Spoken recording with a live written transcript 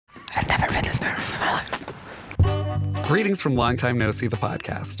hours of my life. Greetings from Long Time No See, the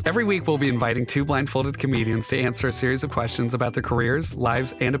podcast. Every week, we'll be inviting two blindfolded comedians to answer a series of questions about their careers,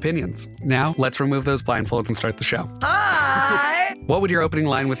 lives, and opinions. Now, let's remove those blindfolds and start the show. Hi! What would your opening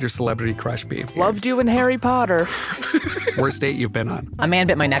line with your celebrity crush be? Loved you in Harry Potter. Worst date you've been on? A man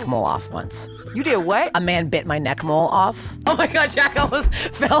bit my neck mole off once. You did what? A man bit my neck mole off. Oh my God, Jack almost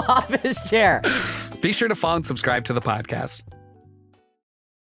fell off his chair. Be sure to follow and subscribe to the podcast.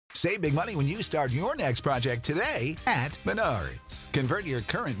 Save big money when you start your next project today at Menards. Convert your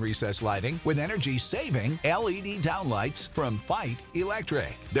current recessed lighting with energy-saving LED downlights from Fight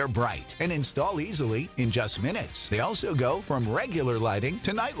Electric. They're bright and install easily in just minutes. They also go from regular lighting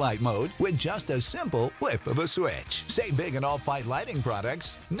to nightlight mode with just a simple flip of a switch. Save big on all Fight lighting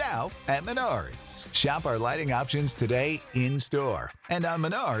products now at Menards. Shop our lighting options today in-store and on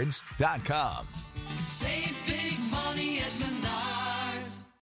Menards.com. Save big money at Menards.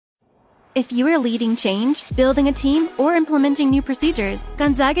 If you are leading change, building a team, or implementing new procedures,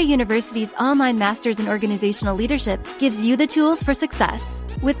 Gonzaga University's online Masters in Organizational Leadership gives you the tools for success.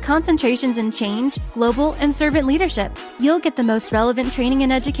 With concentrations in change, global, and servant leadership, you'll get the most relevant training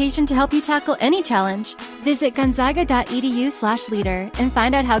and education to help you tackle any challenge. Visit gonzaga.edu/leader and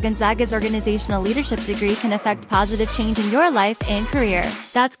find out how Gonzaga's organizational leadership degree can affect positive change in your life and career.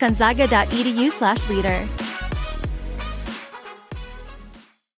 That's gonzaga.edu/leader.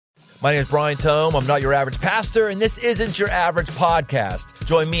 My name is Brian Tome. I'm not your average pastor, and this isn't your average podcast.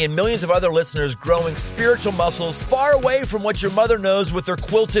 Join me and millions of other listeners growing spiritual muscles far away from what your mother knows with their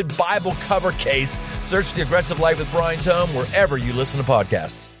quilted Bible cover case. Search for The Aggressive Life with Brian Tome wherever you listen to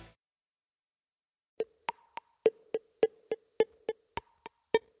podcasts.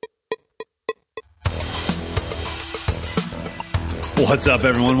 What's up,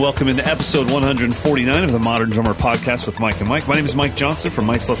 everyone? Welcome into episode 149 of the Modern Drummer Podcast with Mike and Mike. My name is Mike Johnson from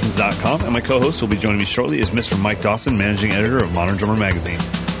Mike'sLessons.com, and my co-host who will be joining me shortly is Mr. Mike Dawson, managing editor of Modern Drummer Magazine.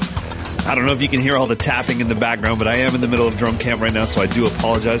 I don't know if you can hear all the tapping in the background, but I am in the middle of drum camp right now, so I do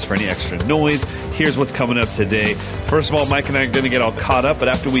apologize for any extra noise. Here's what's coming up today. First of all, Mike and I are going to get all caught up, but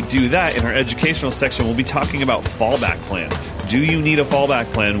after we do that, in our educational section, we'll be talking about fallback plans. Do you need a fallback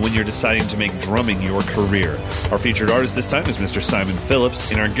plan when you're deciding to make drumming your career? Our featured artist this time is Mr. Simon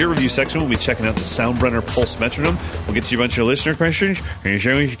Phillips. In our gear review section, we'll be checking out the Soundbrenner Pulse Metronome. We'll get to a bunch of listener questions.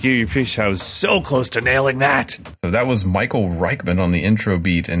 I was so close to nailing that. So that was Michael Reichman on the intro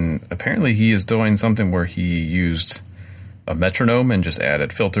beat, and apparently he is doing something where he used a metronome and just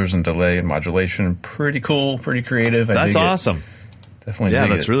added filters and delay and modulation. Pretty cool, pretty creative. That's awesome. Definitely, yeah,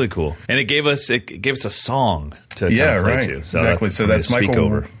 that's really cool. And it gave us a song to play to. So exactly. So that's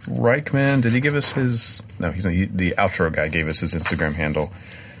Michael Reichman. Did he give us his? No, the outro guy gave us his Instagram handle.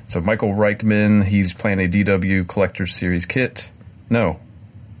 So Michael Reichman, he's playing a DW Collector's Series kit. No,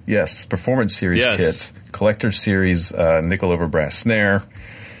 yes, Performance Series kit, Collector's Series nickel over brass snare.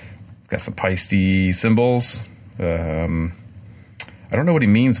 Got some Peisty cymbals. I don't know what he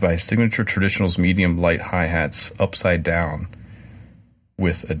means by signature traditionals medium light hi-hats upside down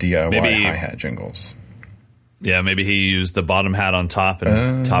with a DIY hi-hat jingles. Yeah, maybe he used the bottom hat on top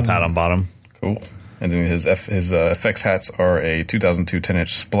and top hat on bottom. Cool. And then his effects hats are a 2002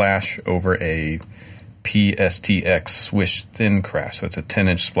 10-inch splash over a PSTX Swish thin crash. So it's a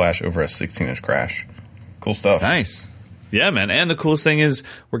 10-inch splash over a 16-inch crash. Cool stuff. Nice. Yeah, man. And the coolest thing is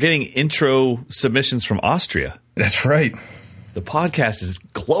we're getting intro submissions from Austria. That's right. The podcast is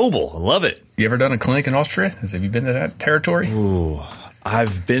global. I love it. You ever done a clinic in Austria? Have you been to that territory? Ooh,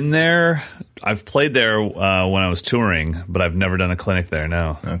 I've been there. I've played there when I was touring, but I've never done a clinic there,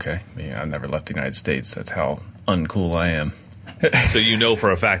 no. Okay. Yeah, I've never left the United States. That's how uncool I am. So you know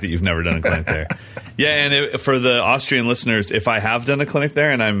for a fact that you've never done a clinic there. Yeah, and for the Austrian listeners, if I have done a clinic there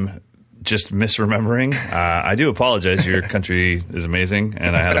and I'm just misremembering, I do apologize. Your country is amazing,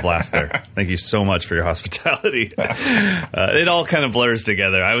 and I had a blast there. Thank you so much for your hospitality. It all kind of blurs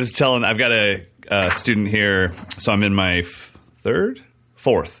together. I've got a student here, so I'm in my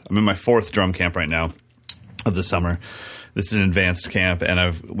fourth. I'm in my fourth drum camp right now of the summer. This is an advanced camp,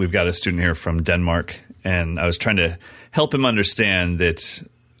 and we've got a student here from Denmark, and I was trying to help him understand that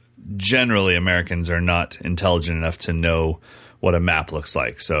generally Americans are not intelligent enough to know what a map looks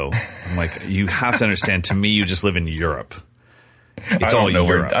like. So I'm like, you have to understand, to me, you just live in Europe. It's all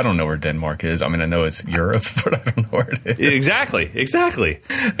Europe. I don't know where Denmark is. I mean, I know it's Europe, but I don't know where it is. Exactly.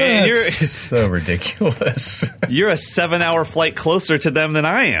 And you're so ridiculous. You're a 7-hour flight closer to them than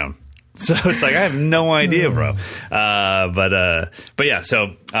I am. So it's like I have no idea, bro. But yeah.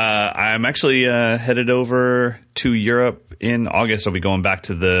 So I'm actually headed over to Europe in August. I'll be going back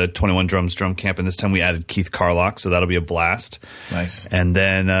to the 21 Drums drum camp, and this time we added Keith Carlock, so that'll be a blast. Nice. And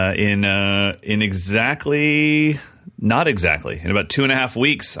then in about 2.5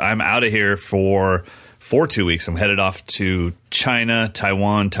 weeks, I'm out of here for 2 weeks. I'm headed off to China,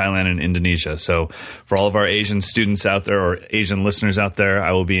 Taiwan, Thailand, and Indonesia. So for all of our Asian students out there or Asian listeners out there,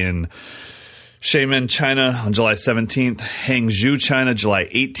 I will be in Xiamen, China on July 17th, Hangzhou, China, July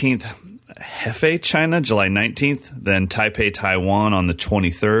 18th, Hefei, China, July 19th, then Taipei, Taiwan on the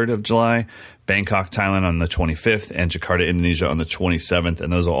 23rd of July, Bangkok, Thailand on the 25th, and Jakarta, Indonesia on the 27th.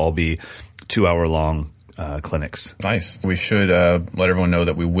 And those will all be 2-hour-long clinics. Nice. We should let everyone know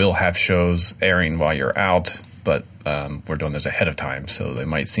that we will have shows airing while you're out, but we're doing this ahead of time, so they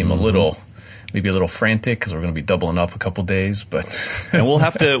might seem maybe a little frantic because we're going to be doubling up a couple days. But and we'll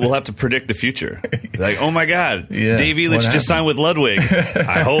have to predict the future. Like, oh my God, Dave Elitch just signed with Ludwig.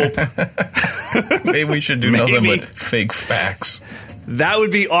 I hope. Maybe we should do nothing but fake facts. That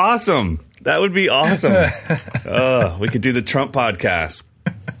would be awesome. We could do the Trump podcast.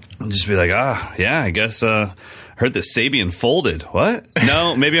 And just be like, yeah, I guess heard that Sabian folded. What?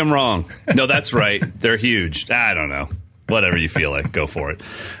 No, maybe I'm wrong. No, that's right. They're huge. I don't know. Whatever you feel like, go for it.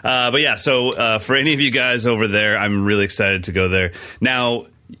 But yeah, so for any of you guys over there, I'm really excited to go there. Now,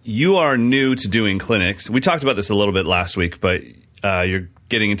 you are new to doing clinics. We talked about this a little bit last week, but you're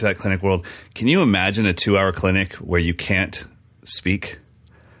getting into that clinic world. Can you imagine a 2-hour clinic where you can't speak?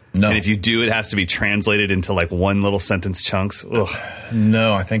 No. And if you do, it has to be translated into like one little sentence chunks. Ugh.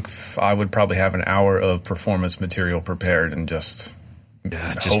 No, I think I would probably have an hour of performance material prepared and just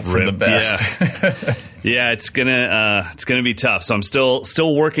hope for the best. Yeah, it's gonna be tough. So I'm still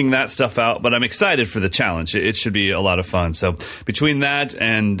working that stuff out, but I'm excited for the challenge. It should be a lot of fun. So between that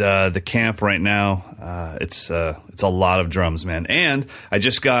and the camp right now, it's a lot of drums, man. And I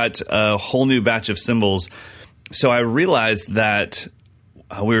just got a whole new batch of cymbals. So I realized that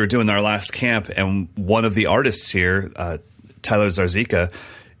we were doing our last camp, and one of the artists here, Tyler Zarzika,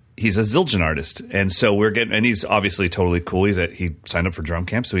 he's a Zildjian artist. And so and he's obviously totally cool. He signed up for drum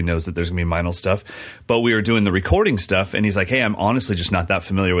camp, so he knows that there's going to be Meinl stuff. But we were doing the recording stuff, and he's like, hey, I'm honestly just not that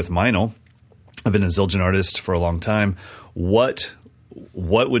familiar with Meinl. I've been a Zildjian artist for a long time. What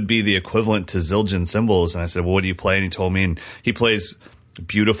would be the equivalent to Zildjian cymbals? And I said, well, what do you play? And he told me, and he plays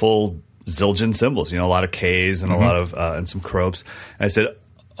beautiful Zildjian cymbals, a lot of Ks and a lot of and some cropes. And I said,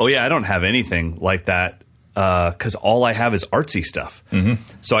 oh yeah, I don't have anything like that because all I have is artsy stuff.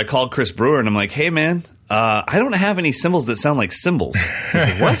 So I called Chris Brewer and I'm like, hey man, I don't have any cymbals that sound like cymbals. He's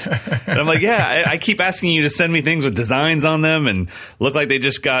like, what? And I'm like, yeah, I keep asking you to send me things with designs on them and look like they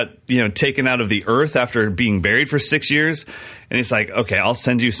just got taken out of the earth after being buried for 6 years. And he's like, okay, I'll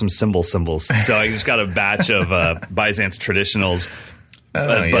send you some cymbals. So I just got a batch of Byzance traditionals.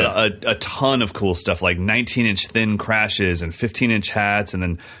 But a ton of cool stuff, like 19-inch thin crashes and 15-inch hats and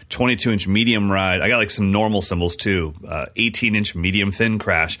then 22-inch medium ride. I got like some normal cymbals too, 18-inch medium thin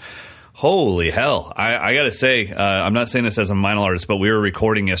crash. Holy hell. I got to say, I'm not saying this as a Meinl artist, but we were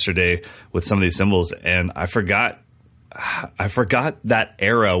recording yesterday with some of these cymbals, and I forgot that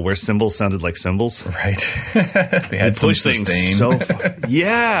era where cymbals sounded like cymbals. Right. They had some sustain. So far.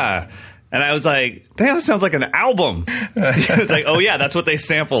 Yeah. And I was like, damn, that sounds like an album. It's like, oh yeah, that's what they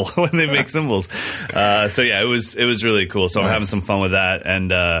sample when they make cymbals. So yeah, it was really cool. So I'm having some fun with that. And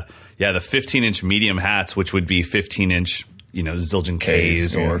the 15-inch medium hats, which would be 15-inch, Zildjian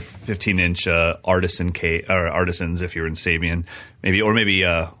Ks or 15-inch artisan K or artisans if you're in Sabian, maybe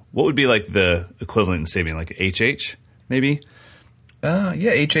what would be like the equivalent in Sabian, like HH, maybe?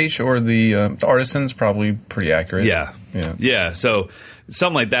 HH or the artisans, probably pretty accurate. Yeah. So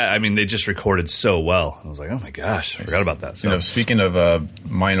something like that. I mean, they just recorded so well. I was like, oh my gosh, I forgot about that. So. Speaking of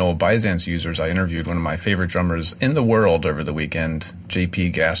Meinl Byzance users, I interviewed one of my favorite drummers in the world over the weekend,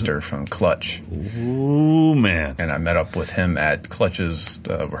 JP Gaster from Clutch. Ooh, man. And I met up with him at Clutch's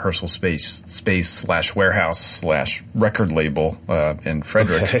rehearsal space / warehouse / record label in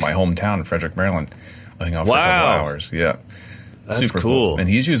Frederick, my hometown in Frederick, Maryland. I hung out for a couple hours. Yeah. That's super cool. And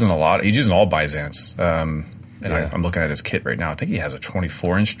he's using all Byzance. And I'm looking at his kit right now. I think he has a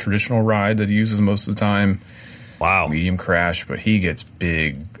 24-inch traditional ride that he uses most of the time. Wow. Medium crash, but he gets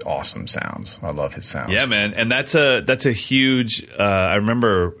big, awesome sounds. I love his sounds. Yeah, man. And that's a huge I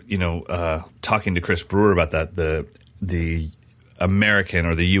remember, talking to Chris Brewer about that, the American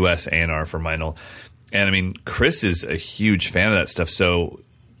or the US A&R for Meinl. And I mean, Chris is a huge fan of that stuff. So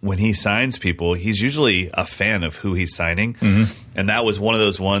when he signs people, he's usually a fan of who he's signing. And that was one of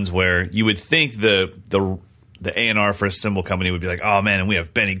those ones where you would think the the A&R for a cymbal company would be like, oh, man, and we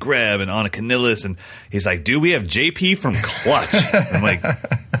have Benny Greb and Anna Canillas. And he's like, dude, we have JP from Clutch. I'm like,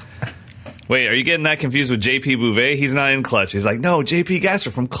 wait, are you getting that confused with JP Bouvet? He's not in Clutch. He's like, no, JP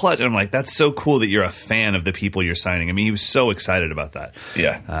Gasser from Clutch. And I'm like, that's so cool that you're a fan of the people you're signing. I mean, he was so excited about that.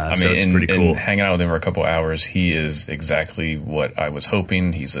 Yeah. So it's pretty cool. And hanging out with him for a couple hours, he is exactly what I was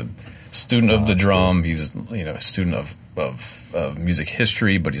hoping. He's a student of the drum. Cool. He's a student of music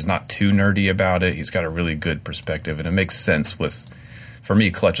history, but he's not too nerdy about it. He's got a really good perspective, and it makes sense for me,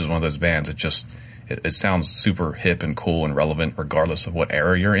 Clutch is one of those bands that just it sounds super hip and cool and relevant regardless of what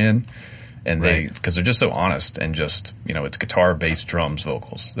era you're in. And because they're just so honest and just, it's guitar, bass, drums,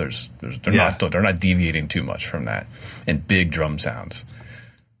 vocals. They're not deviating too much from that, and big drum sounds.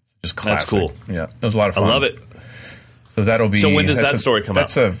 Just classic. That's cool. Yeah, it was a lot of fun. I love it. So that'll be. So when does that story come out?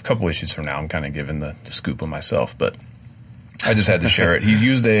 That's a couple issues from now. I'm kind of giving the scoop on myself, but I just had to share it. He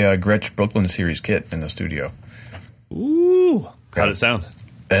used a Gretsch Brooklyn Series kit in the studio. Ooh, how'd it sound?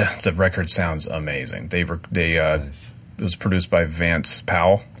 The record sounds amazing. Nice. It was produced by Vance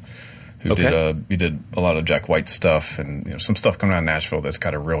Powell, who did a lot of Jack White stuff and some stuff coming out of Nashville that's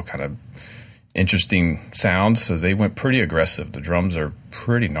got a real kind of interesting sound. So they went pretty aggressive. The drums are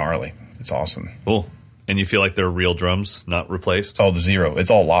pretty gnarly. It's awesome. Cool. And you feel like they're real drums, not replaced? Oh, the Zero. It's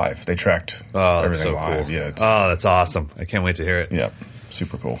all live. They tracked so everything live. Cool. Yeah, that's awesome. I can't wait to hear it. Yeah,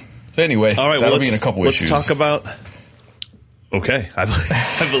 super cool. So anyway, all right, that'll be in a couple issues. Let's talk about... Okay,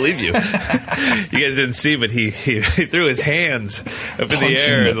 I believe you. You guys didn't see, but he threw his hands up in the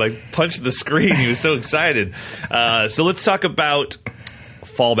air and punched the screen. He was so excited. So let's talk about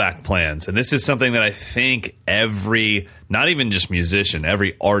fallback plans. And this is something that I think not even just musician,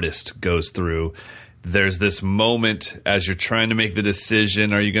 every artist goes through. There's this moment as you're trying to make the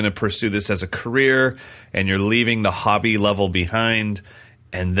decision, are you going to pursue this as a career? And you're leaving the hobby level behind,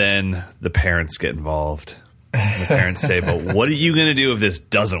 and then the parents get involved. And the parents say, but what are you going to do if this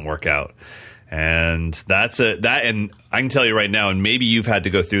doesn't work out? And and I can tell you right now, and maybe you've had to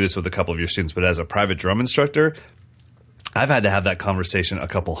go through this with a couple of your students, but as a private drum instructor, I've had to have that conversation a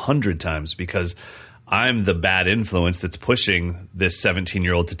couple hundred times because I'm the bad influence that's pushing this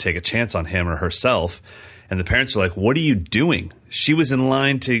 17-year-old to take a chance on him or herself. And the parents are like, what are you doing? She was in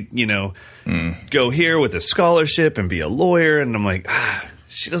line to, go here with a scholarship and be a lawyer. And I'm like,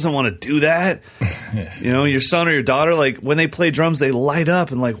 she doesn't want to do that. Your son or your daughter, when they play drums, they light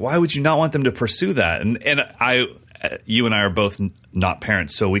up. And why would you not want them to pursue that? And you and I are both not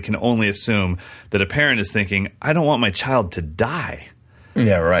parents, so we can only assume that a parent is thinking, I don't want my child to die.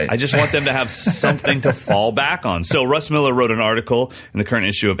 Yeah, right. I just want them to have something to fall back on. So Russ Miller wrote an article in the current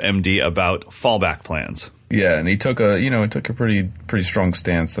issue of MD about fallback plans. Yeah, and he took a pretty strong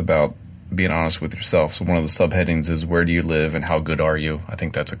stance about being honest with yourself. So one of the subheadings is, where do you live and how good are you? I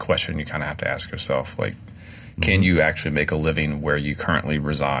think that's a question you kind of have to ask yourself. Can you actually make a living where you currently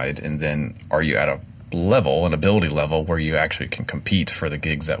reside? And then are you at an ability level where you actually can compete for the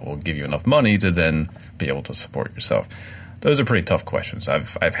gigs that will give you enough money to then be able to support yourself? Those are pretty tough questions.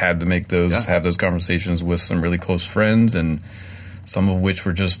 I've had to make have those conversations with some really close friends, and some of which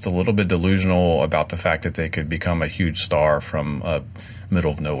were just a little bit delusional about the fact that they could become a huge star from a middle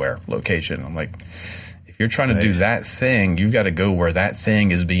of nowhere location. I'm like, if you're trying to do that thing, you've got to go where that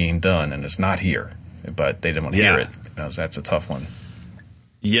thing is being done, and it's not here. But they didn't want to hear it. So that's a tough one.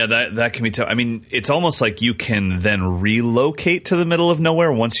 Yeah, that can be tough. I mean, it's almost like you can then relocate to the middle of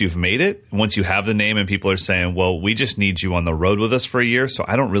nowhere once you've made it, once you have the name and people are saying, well, we just need you on the road with us for a year, so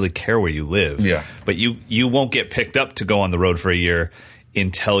I don't really care where you live. Yeah. But you won't get picked up to go on the road for a year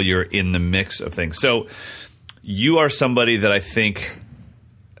until you're in the mix of things. So you are somebody that I think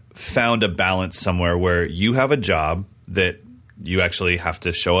found a balance somewhere where you have a job that you actually have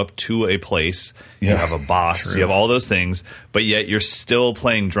to show up to a place. You have a boss. True. You have all those things, but yet you're still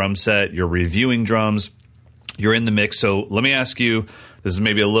playing drum set. You're reviewing drums. You're in the mix. So let me ask you, this is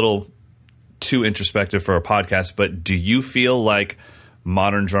maybe a little too introspective for a podcast, but do you feel like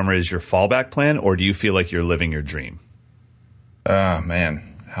Modern Drummer is your fallback plan, or do you feel like you're living your dream?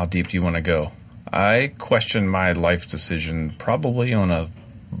 Man, how deep do you want to go? I question my life decision probably on a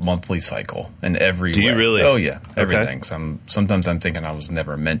monthly cycle in every way. Do you really? Oh, yeah. Everything. Okay. Sometimes I'm thinking I was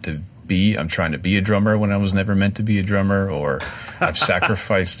never meant to be. I'm trying to be a drummer when I was never meant to be a drummer, or I've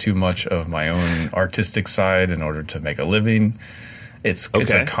sacrificed too much of my own artistic side in order to make a living. It's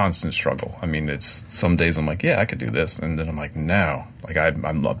a constant struggle. I mean, it's some days I'm like, yeah, I could do this, and then I'm like, no. Like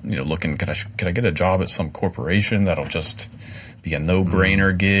I'm looking. Can I get a job at some corporation that'll just be a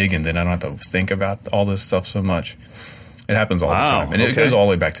no-brainer gig, and then I don't have to think about all this stuff so much. It happens all the time, and it goes all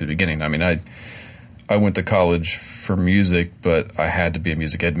the way back to the beginning. I mean, I I went to college for music, but I had to be a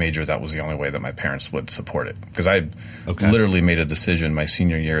music ed major. That was the only way that my parents would support it. Because I literally made a decision my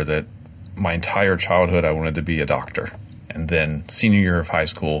senior year that my entire childhood I wanted to be a doctor. And then senior year of high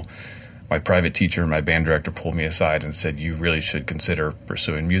school, my private teacher and my band director pulled me aside and said, you really should consider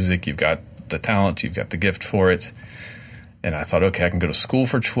pursuing music. You've got the talent, you've got the gift for it. And I thought, okay, I can go to school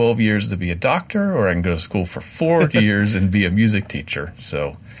for 12 years to be a doctor, or I can go to school for 4 years and be a music teacher.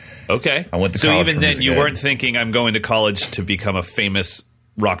 So okay. I went to so college even for then, music you ed. weren't thinking I'm going to college to become a famous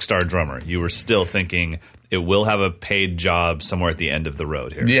rock star drummer. You were still thinking it will have a paid job somewhere at the end of the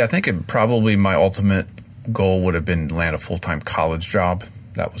road here. Yeah, I think probably my ultimate goal would have been land a full-time college job.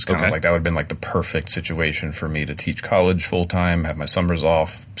 That was kind of like, that would have been like the perfect situation for me to teach college full-time, have my summers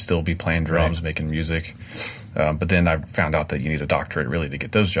off, still be playing drums, making music. But then I found out that you need a doctorate really to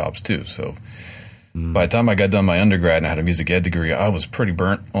get those jobs too. So by the time I got done my undergrad and I had a music ed degree, I was pretty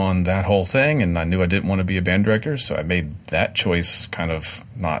burnt on that whole thing, and I knew I didn't want to be a band director, so I made that choice kind of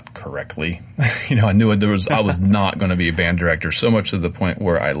not correctly. I knew I was not going to be a band director, so much to the point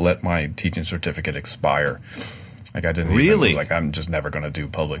where I let my teaching certificate expire. Like I didn't really? Like I'm just never going to do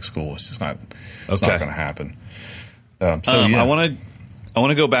public school. It's just not. It's not going to happen. Yeah. I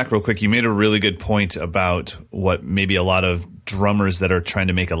want to go back real quick. You made a really good point about what maybe a lot of drummers that are trying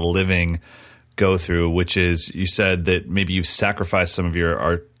to make a living go through, which is you said that maybe you've sacrificed some of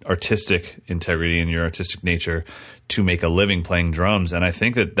your artistic integrity and your artistic nature to make a living playing drums. And I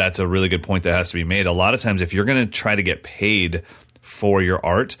think that that's a really good point that has to be made. A lot of times, if you're going to try to get paid for your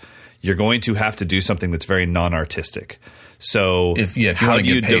art, you're going to have to do something that's very non-artistic. So if you want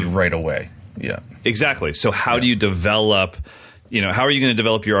to get paid right away. Yeah. Exactly. So how do you develop, how are you going to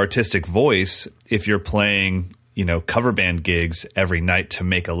develop your artistic voice if you're playing, cover band gigs every night to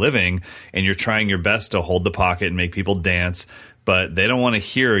make a living, and you're trying your best to hold the pocket and make people dance, but they don't want to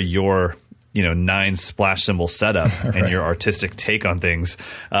hear your 9 splash cymbal setup and your artistic take on things.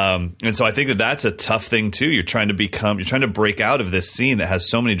 And so I think that that's a tough thing too. You're trying to break out of this scene that has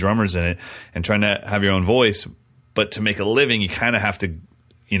so many drummers in it and trying to have your own voice, but to make a living, you kind of have to,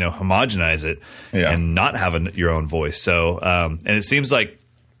 homogenize it and not have your own voice. So, and it seems like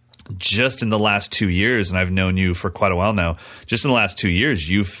just in the last 2 years, and I've known you for quite a while now, just in the last 2 years,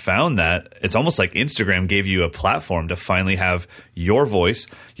 you've found that it's almost like Instagram gave you a platform to finally have your voice.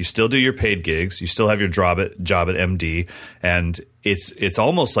 You still do your paid gigs. You still have your job at MD. And it's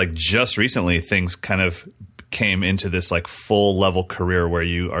almost like just recently things kind of came into this like full level career where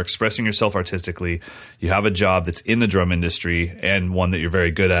you are expressing yourself artistically. You have a job that's in the drum industry and one that you're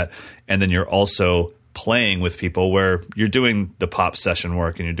very good at. And then you're also playing with people where you're doing the pop session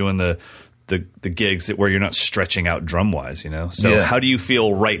work and you're doing the gigs where you're not stretching out drum wise, So how do you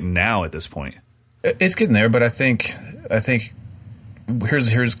feel right now at this point? It's getting there, but I think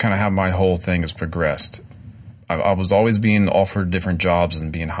here's kind of how my whole thing has progressed. I was always being offered different jobs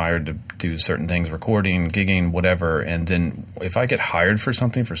and being hired to do certain things, recording, gigging, whatever. And then if I get hired for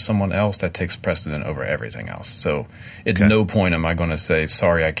something for someone else, that takes precedent over everything else. So at no point am I going to say,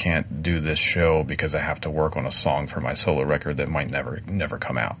 sorry, I can't do this show because I have to work on a song for my solo record that might never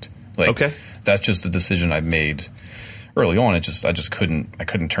come out. That's just a decision I made early on. I just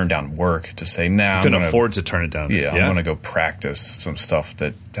couldn't turn down work to say now. You couldn't afford to turn it down. Yeah, I'm going to go practice some stuff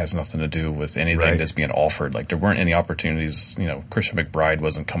that has nothing to do with anything that's being offered. Like there weren't any opportunities. Christian McBride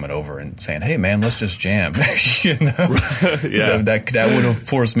wasn't coming over and saying, "Hey, man, let's just jam." That would have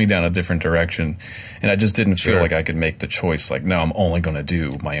forced me down a different direction, and I just didn't feel like I could make the choice. Like, no, I'm only going to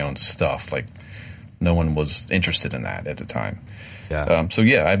do my own stuff. Like, no one was interested in that at the time. Yeah.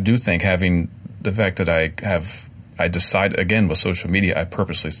 I do think having the fact that I decided, again, with social media, I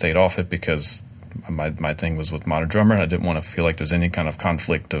purposely stayed off it because my thing was with Modern Drummer, and I didn't want to feel like there's any kind of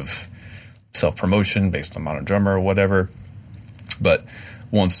conflict of self-promotion based on Modern Drummer or whatever. But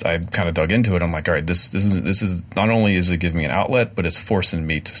once I kind of dug into it, I'm like, all right, this is not only is it giving me an outlet, but it's forcing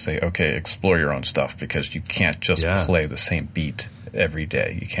me to say, okay, explore your own stuff, because you can't just play the same beat every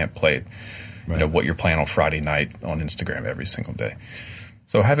day. You can't play what you're playing on Friday night on Instagram every single day.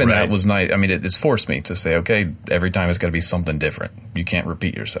 So having that was nice. I mean, it's forced me to say, okay, every time it's got to be something different. You can't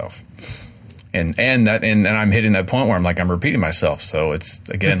repeat yourself. And I'm hitting that point where I'm like, I'm repeating myself. So it's,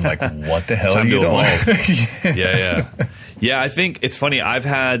 again, like, what the hell are you doing? Yeah, I think it's funny. I've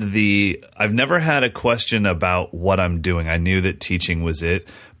never had a question about what I'm doing. I knew that teaching was it,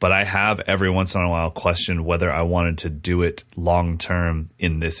 but I have every once in a while questioned whether I wanted to do it long term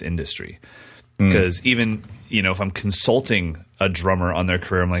in this industry. Because even, if I'm consulting a drummer on their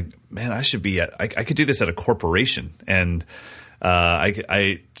career, I'm like, man, I could do this at a corporation. And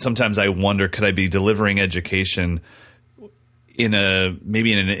I sometimes I wonder, could I be delivering education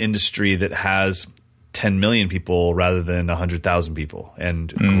maybe in an industry that has 10 million people rather than 100,000 people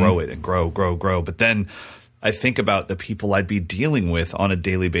and grow it and grow. But then I think about the people I'd be dealing with on a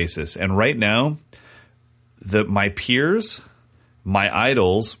daily basis. And right now, my peers, my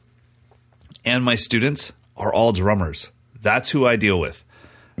idols, and my students are all drummers. That's who I deal with.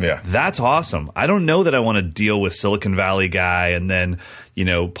 Yeah. That's awesome. I don't know that I want to deal with Silicon Valley guy and then,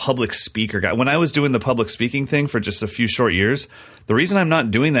 public speaker guy. When I was doing the public speaking thing for just a few short years, the reason I'm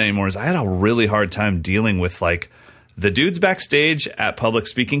not doing that anymore is I had a really hard time dealing with like the dudes backstage at public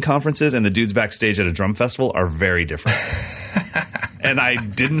speaking conferences and the dudes backstage at a drum festival are very different. And I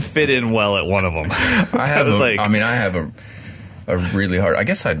didn't fit in well at one of them. I have a really hard. I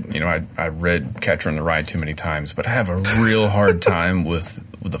guess I read Catcher in the Rye too many times, but I have a real hard time with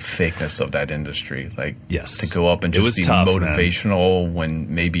the fakeness of that industry. Like, yes, to go up and just be tough, motivational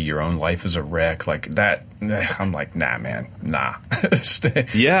when maybe your own life is a wreck, like that. I'm like, nah, man, nah. Stay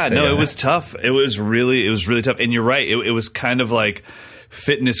it was tough. It was really tough. And you're right. It was kind of like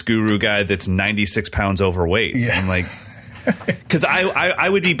fitness guru guy that's 96 pounds overweight. Yeah. I'm like. Because I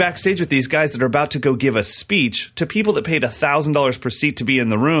would be backstage with these guys that are about to go give a speech to people that paid $1,000 per seat to be in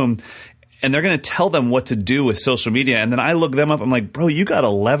the room, and they're going to tell them what to do with social media. And then I look them up. I'm like, bro, you got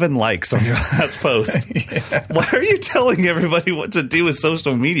 11 likes on your last post. Yeah. Why are you telling everybody what to do with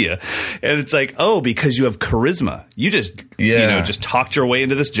social media? And it's like, because you have charisma. You just just talked your way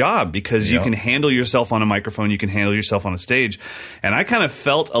into this job because you can handle yourself on a microphone. You can handle yourself on a stage. And I kind of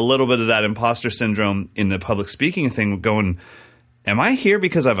felt a little bit of that imposter syndrome in the public speaking thing going, am I here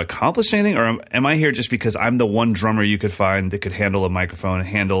because I've accomplished anything, or am I here just because I'm the one drummer you could find that could handle a microphone,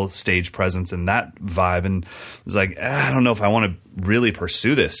 handle stage presence and that vibe? And it's like, I don't know if I want to really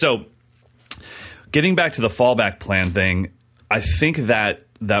pursue this. So getting back to the fallback plan thing, I think that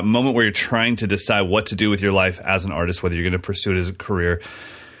moment where you're trying to decide what to do with your life as an artist, whether you're going to pursue it as a career,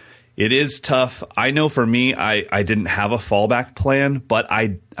 it is tough. I know for me, I didn't have a fallback plan, but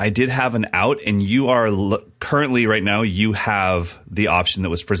I did have an out, and you are currently right now, you have the option that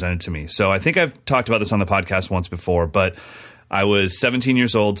was presented to me. So I think I've talked about this on the podcast once before, but I was 17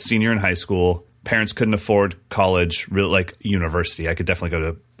 years old, senior in high school. Parents couldn't afford college, really like university. I could definitely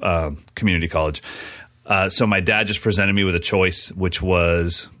go to community college. So my dad just presented me with a choice, which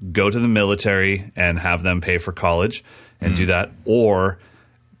was go to the military and have them pay for college and do that, or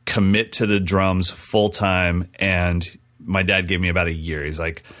commit to the drums full time. And my dad gave me about a year. He's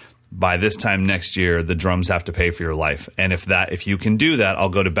like, by this time next year, the drums have to pay for your life. And if you can do that, I'll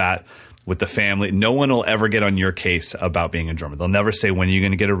go to bat with the family. No one will ever get on your case about being a drummer. They'll never say, when are you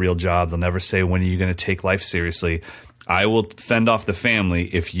going to get a real job? They'll never say, when are you going to take life seriously? I will fend off the family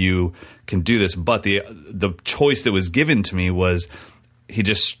if you can do this. But the choice that was given to me was, he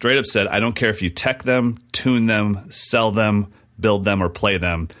just straight up said, I don't care if you tech them, tune them, sell them, build them, or play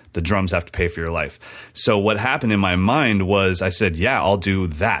them, the drums have to pay for your life. So what happened in my mind was I said, yeah, I'll do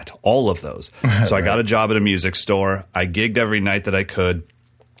that, all of those. So I got a job at a music store. I gigged every night that I could.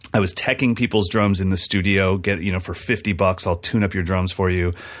 I was teching people's drums in the studio, for $50, I'll tune up your drums for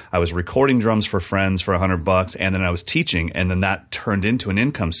you. I was recording drums for friends for $100, and then I was teaching, and then that turned into an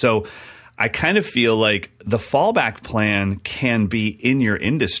income. So I kind of feel like the fallback plan can be in your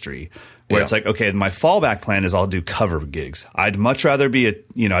industry, where it's like, okay, my fallback plan is I'll do cover gigs. I'd much rather be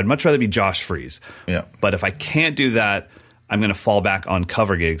Josh Freese. Yeah. But if I can't do that, I'm going to fall back on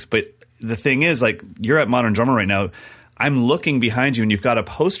cover gigs. But the thing is, like, you're at Modern Drummer right now. I'm looking behind you, and you've got a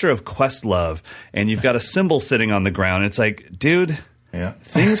poster of Questlove, and you've got a cymbal sitting on the ground. It's like, dude,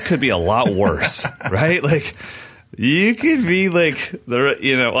 things could be a lot worse, right? Like, you could be like,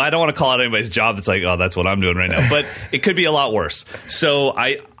 I don't want to call out anybody's job that's like, oh, that's what I'm doing right now. But it could be a lot worse. So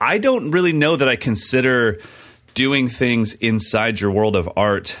I don't really know that I consider doing things inside your world of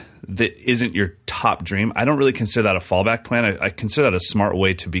art that isn't your top dream. I don't really consider that a fallback plan. I consider that a smart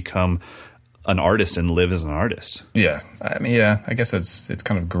way to become an artist and live as an artist. Yeah. I mean, I guess it's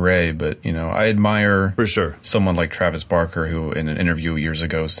kind of gray, but, I admire for sure someone like Travis Barker, who in an interview years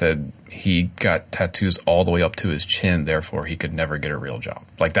ago said he got tattoos all the way up to his chin, therefore he could never get a real job.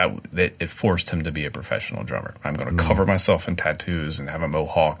 Like that, it forced him to be a professional drummer. I'm going to cover myself in tattoos and have a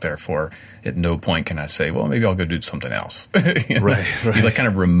mohawk, therefore at no point can I say, well, maybe I'll go do something else. Right. He kind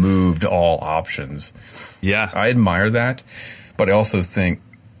of removed all options. Yeah. I admire that, but I also think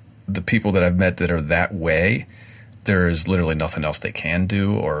the people that I've met that are that way, there is literally nothing else they can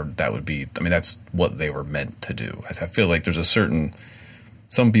do, or that would be, that's what they were meant to do. I feel like there's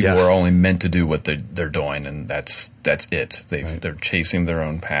some people are only meant to do what they're doing, and that's it. They're chasing their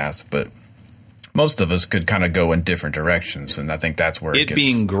own path, but most of us could kind of go in different directions, and I think that's where it gets...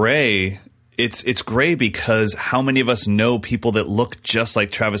 being gray it's great because how many of us know people that look just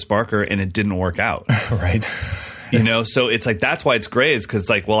like Travis Barker and it didn't work out? Right. So it's like, that's why it's great, is because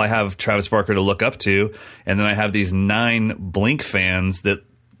like, well, I have Travis Barker to look up to, and then I have these 9 Blink fans that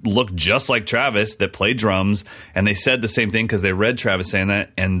look just like Travis that play drums, and they said the same thing because they read Travis saying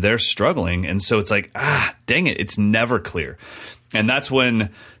that, and they're struggling. And so it's like, dang it, it's never clear. And that's when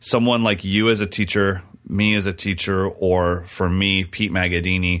someone like you as a teacher, me as a teacher, or for me, Pete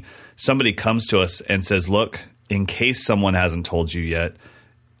Magadini, somebody comes to us and says, look, in case someone hasn't told you yet,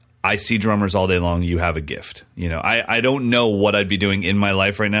 I see drummers all day long. You have a gift. I don't know what I'd be doing in my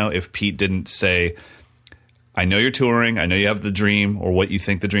life right now if Pete didn't say, I know you're touring. I know you have the dream or what you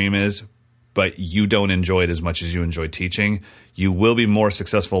think the dream is, but you don't enjoy it as much as you enjoy teaching. You will be more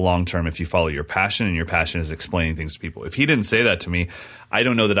successful long-term if you follow your passion, and your passion is explaining things to people. If he didn't say that to me, I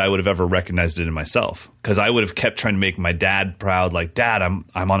don't know that I would have ever recognized it in myself, because I would have kept trying to make my dad proud. Like, Dad, I'm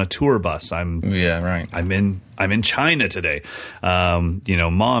on a tour bus. I'm in China today.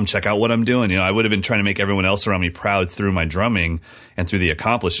 Mom, check out what I'm doing. I would have been trying to make everyone else around me proud through my drumming and through the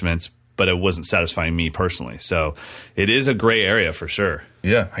accomplishments, but it wasn't satisfying me personally. So it is a gray area for sure.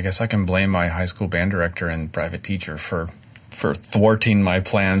 Yeah, I guess I can blame my high school band director and private teacher for thwarting my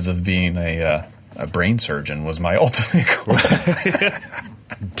plans of being a brain surgeon. Was my ultimate goal.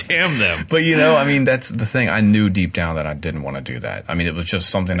 Damn them. But that's the thing. I knew deep down that I didn't want to do that. I mean, it was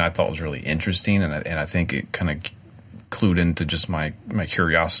just something I thought was really interesting, and I think it kind of clued into just my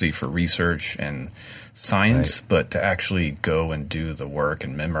curiosity for research and science. Right. But to actually go and do the work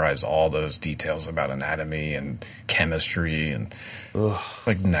and memorize all those details about anatomy and chemistry and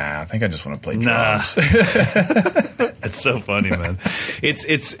I think I just want to play drums. It's so funny, man.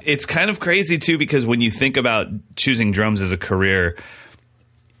 It's kind of crazy too, because when you think about choosing drums as a career,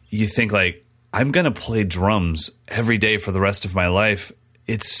 you think like, I'm going to play drums every day for the rest of my life.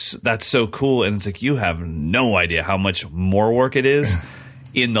 That's so cool. And it's like, you have no idea how much more work it is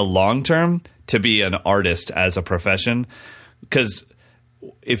in the long term to be an artist as a profession. Because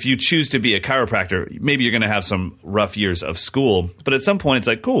if you choose to be a chiropractor, maybe you're going to have some rough years of school, but at some point it's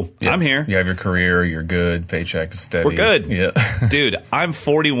like, cool, yeah, I'm here. You have your career, you're good, paycheck is steady. We're good. Yeah. Dude, I'm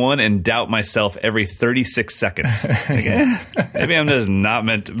 41 and doubt myself every 36 seconds. Maybe I'm just not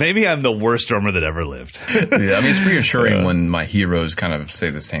meant to, maybe I'm the worst drummer that ever lived. Yeah, I mean, it's reassuring when my heroes kind of say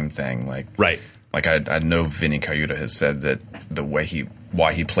the same thing. Right. Like I know Vinny Cayuta has said that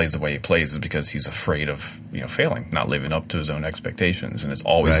why he plays the way he plays is because he's afraid of failing, not living up to his own expectations, and it's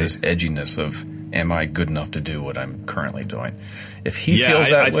always this edginess of, am I good enough to do what I'm currently doing? If he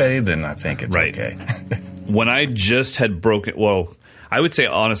feels that way, then I think it's okay. When I just had broken, I would say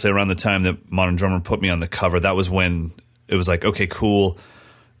honestly around the time that Modern Drummer put me on the cover, that was when it was like, okay, cool.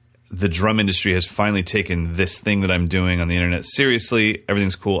 The drum industry has finally taken this thing that I'm doing on the internet seriously.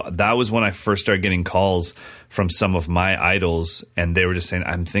 Everything's cool. That was when I first started getting calls from some of my idols, and they were just saying,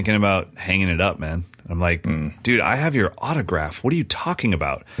 I'm thinking about hanging it up, man. I'm like, dude, I have your autograph. What are you talking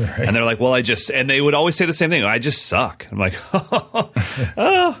about? Right. And they're like, well, and they would always say the same thing. I just suck. I'm like,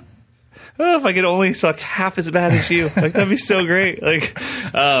 if I could only suck half as bad as you, like, that'd be so great.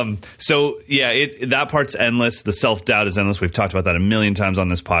 That part's endless. The self-doubt is endless. We've talked about that a million times on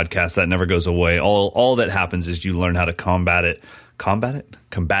this podcast. That never goes away. All that happens is you learn how to combat it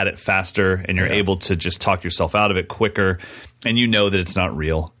faster, and you're able to just talk yourself out of it quicker, and you know that it's not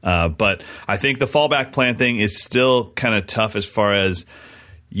real. But I think the fallback plan thing is still kind of tough as far as,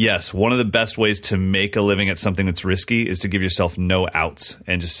 yes, one of the best ways to make a living at something that's risky is to give yourself no outs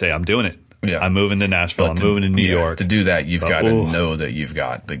and just say, I'm doing it. Yeah. I'm moving to Nashville. I'm moving to New York. To do that, you've got to know that you've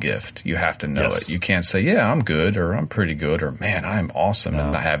got the gift. You have to know it. You can't say, yeah, I'm good, or I'm pretty good, or man, I'm awesome. No.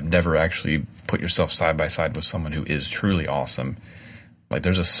 And I have never actually put yourself side by side with someone who is truly awesome. Like,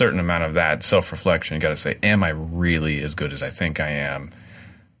 there's a certain amount of that self-reflection. You got to say, am I really as good as I think I am?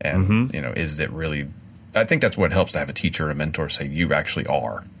 And, is it really... I think that's what helps to have a teacher or a mentor say, you actually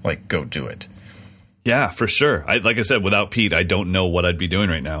are. Like, go do it. Yeah, for sure. Like I said, without Pete, I don't know what I'd be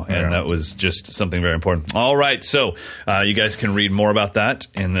doing right now. And that was just something very important. All right. So you guys can read more about that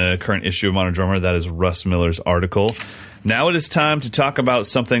in the current issue of Modern Drummer. That is Russ Miller's article. Now it is time to talk about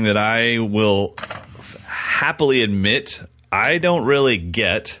something that I will happily admit I don't really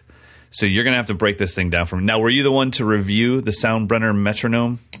get. So you're going to have to break this thing down for me. Now, were you the one to review the Soundbrenner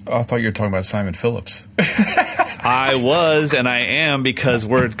Metronome? Oh, I thought you were talking about Simon Phillips. I was, and I am, because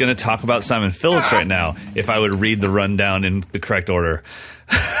we're going to talk about Simon Phillips right now, if I would read the rundown in the correct order.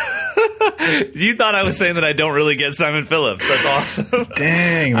 You thought I was saying that I don't really get Simon Phillips. That's awesome.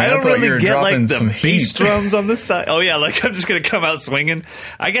 Dang, man, I don't really get like the bass heat. drums on the side. Oh, yeah, like I'm just going to come out swinging.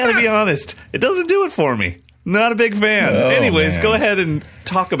 I got to be honest. It doesn't do it for me. Not a big fan. Anyways, go ahead and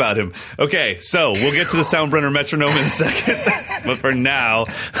talk about him. Okay, so we'll get to the Soundbrenner Metronome in a second. But for now,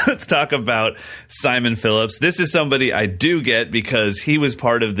 let's talk about Simon Phillips. This is somebody I do get because he was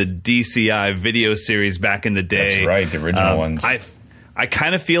part of the DCI video series back in the day. That's right, the original ones. I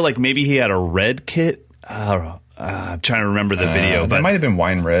kind of feel like maybe he had a red kit. I'm trying to remember the video. That might have been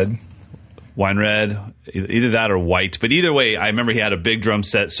wine red. Wine red, either that or white. But either way, I remember he had a big drum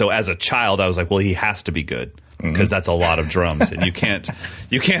set. So as a child, I was like, well, he has to be good because that's a lot of drums. And you can't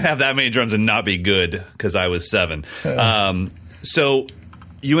have that many drums and not be good because I was 7. So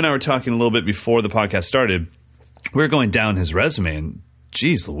you and I were talking a little bit before the podcast started. We were going down his resume and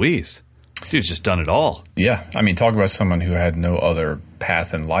geez Louise, dude's just done it all. Yeah. I mean, talk about someone who had no other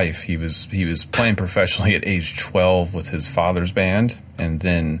path in life. He was playing professionally at age 12 with his father's band. And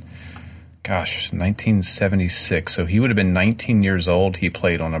then... 1976. So he would have been 19 years old. He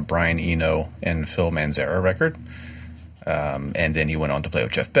played on a Brian Eno and Phil Manzarek record. And then he went on to play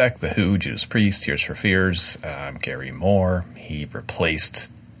with Jeff Beck, The Who, Judas Priest, Tears for Fears, Gary Moore. He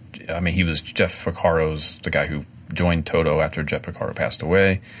replaced, he was Jeff Porcaro's, the guy who joined Toto after Jeff Porcaro passed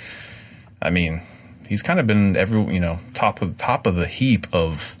away. I mean, he's kind of been top of the heap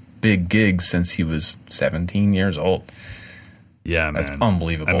of big gigs since he was 17 years old. Yeah, man. That's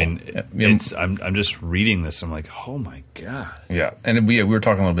unbelievable. I mean, I'm just reading this. I'm like, oh my God. Yeah, and we were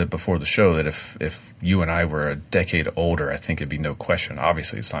talking a little bit before the show that if you and I were a decade older, I think it'd be no question.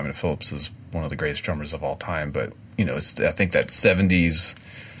 Obviously, Simon Phillips is one of the greatest drummers of all time, but I think that 70s,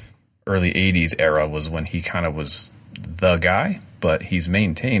 early 80s era was when he kind of was the guy. But he's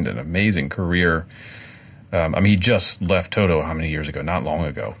maintained an amazing career. He just left Toto how many years ago? Not long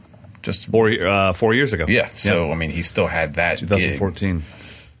ago. Just 4 years ago. Yeah. So he still had that 2014. Gig.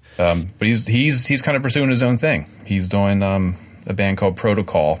 But he's kind of pursuing his own thing. He's doing a band called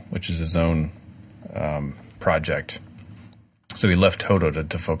Protocol, which is his own project. So he left Toto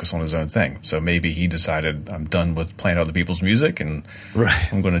to focus on his own thing. So maybe he decided, I'm done with playing other people's music, and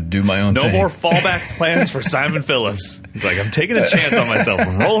I'm going to do my own thing. No more fallback plans for Simon Phillips. He's like, I'm taking a chance on myself.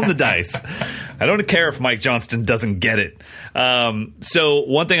 I'm rolling the dice. I don't care if Mike Johnston doesn't get it. So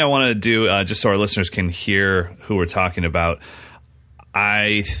one thing I want to do, just so our listeners can hear who we're talking about,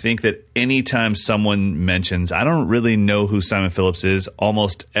 I think that anytime someone mentions, I don't really know who Simon Phillips is,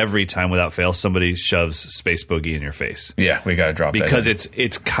 almost every time without fail, somebody shoves Space Boogie in your face. Yeah, we got to drop that because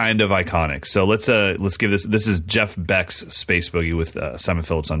it's kind of iconic. So let's give this. This is Jeff Beck's Space Boogie with Simon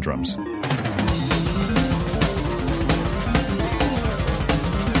Phillips on drums.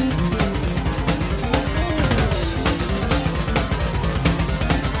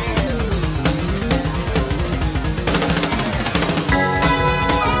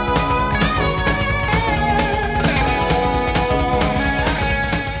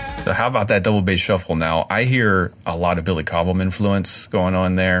 How about that double bass shuffle now? I hear a lot of Billy Cobham influence going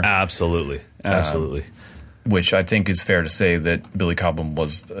on there. Absolutely. Which I think is fair to say that Billy Cobham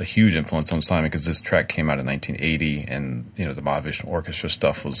was a huge influence on Simon because this track came out in 1980 and the Mahavishnu Orchestra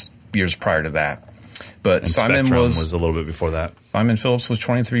stuff was years prior to that. But and Simon Spectrum was a little bit before that. Simon Phillips was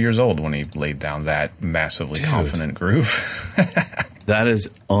 23 years old when he laid down that massively confident groove. That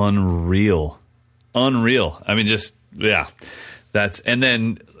is unreal. Unreal. I mean, just, yeah. And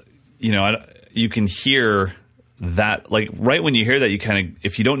then... you can hear that, like, right when you hear that, you kind of,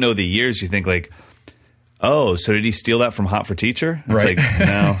 if you don't know the years, you think, like, oh, so did he steal that from Hot for Teacher? It's right.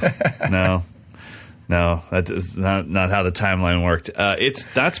 Like, no, that is not how the timeline worked.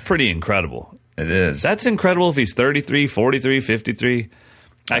 That's pretty incredible. It is. That's incredible if he's 33, 43, 53.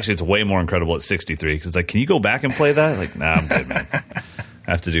 Actually, it's way more incredible at 63, because it's like, can you go back and play that? Like, nah, I'm good, man.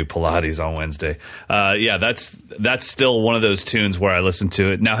 I have to do Pilates on Wednesday. That's still one of those tunes where I listen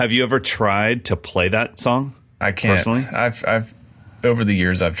to it. Now, have you ever tried to play that song? I can't. Personally? I've over the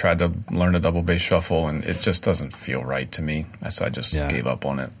years I've tried to learn a double bass shuffle, and it just doesn't feel right to me. So I just gave up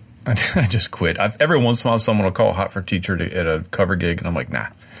on it. I just quit. Every once in a while, someone will call Hot for Teacher at a cover gig, and I'm like, nah,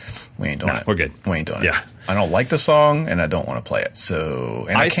 we ain't doing it. We're good. We ain't doing it. I don't like the song, and I don't want to play it. So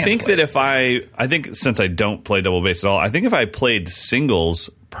I think that I think since I don't play double bass at all, I think if I played singles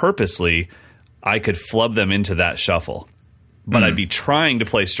purposely, I could flub them into that shuffle. But I'd be trying to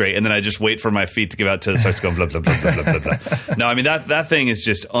play straight, and then I just wait for my feet to give out till it starts going blah, blah, blah, blah, blah, blah, blah. No, I mean, that thing is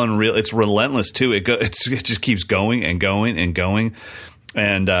just unreal. It's relentless, too. It just keeps going and going and going.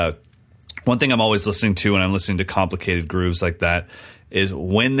 And one thing I'm always listening to when I'm listening to complicated grooves like that is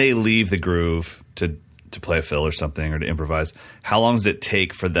when they leave the groove to play a fill or something or to improvise, how long does it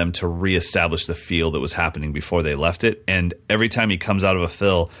take for them to reestablish the feel that was happening before they left it? And every time he comes out of a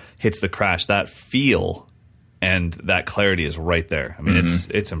fill, hits the crash, that feel and that clarity is right there. I mean,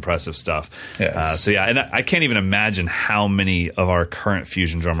 it's impressive stuff. Yes. And I can't even imagine how many of our current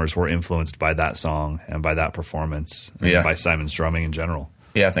fusion drummers were influenced by that song and by that performance and by Simon's drumming in general.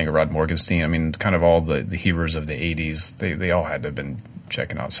 Yeah, I think of Rod Morgenstein. I mean, kind of all the heroes of the 80s, they all had to have been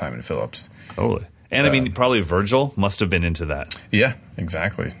checking out Simon Phillips. Totally. And I mean, probably Virgil must have been into that. Yeah,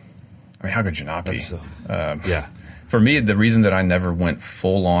 exactly. I mean, how could you not be? Yeah. For me, the reason that I never went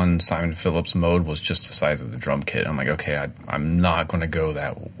full-on Simon Phillips mode was just the size of the drum kit. I'm like, okay, I'm not going to go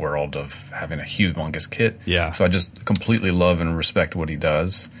that world of having a humongous kit. Yeah. So I just completely love and respect what he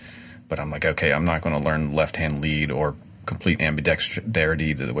does. But I'm like, okay, I'm not going to learn left-hand lead or complete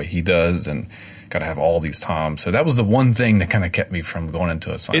ambidexterity the way he does, and got to have all these toms. So that was the one thing that kind of kept me from going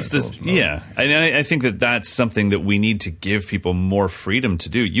into a Simon Phillips mode. Yeah. And I think that that's something that we need to give people more freedom to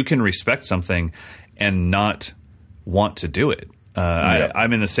do. You can respect something and not want to do it.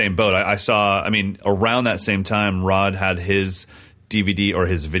 I'm in the same boat. I saw, around that same time, Rod had his DVD or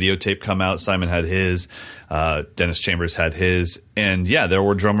his videotape come out. Simon had his. Dennis Chambers had his. And yeah, there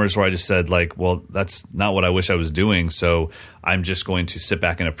were drummers where I just said, like, well, that's not what I wish I was doing. So I'm just going to sit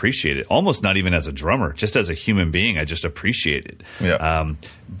back and appreciate it. Almost not even as a drummer, just as a human being. I just appreciate it. Yeah.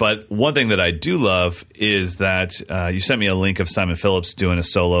 But one thing that I do love is that you sent me a link of Simon Phillips doing a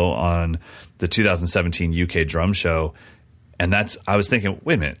solo on the 2017 UK drum show. And I was thinking,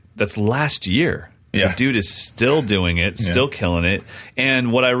 wait a minute, that's last year. Yeah. The dude is still doing it, still killing it.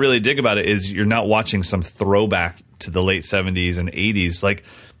 And what I really dig about it is you're not watching some throwback to the late 70s and 80s. Like,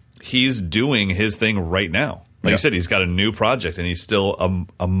 he's doing his thing right now. Like you said, he's got a new project, and he's still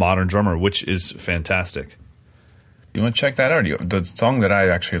a modern drummer, which is fantastic. You want to check that out? The song that I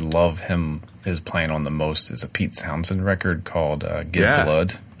actually love his playing on the most is a Pete Townsend record called Give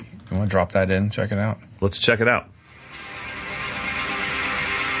Blood. You want to drop that in? Check it out. Let's check it out.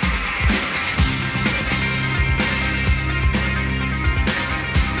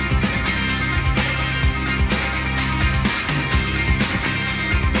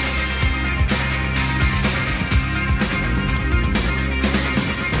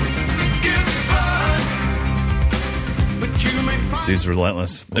 Dude's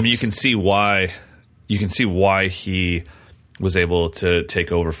relentless. I mean, you can see why he was able to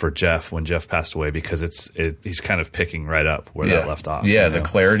take over for Jeff when Jeff passed away, because he's kind of picking right up where that left off. Yeah, the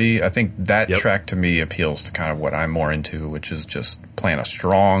clarity. I think that track to me appeals to kind of what I'm more into, which is just playing a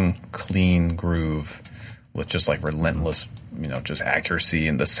strong, clean groove with just like relentless, just accuracy,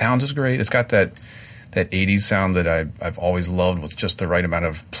 and the sound is great. It's got that 80s sound that I've always loved, with just the right amount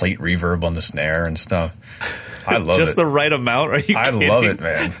of plate reverb on the snare and stuff. I love just the right amount. Are you kidding? I love it,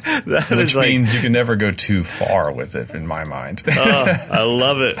 man. Which means you can never go too far with it, in my mind. I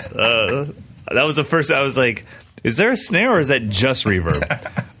love it. That was the first. I was like, is there a snare or is that just reverb?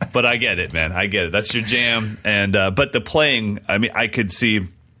 But I get it, man. I get it. That's your jam. And but the playing, I mean, I could see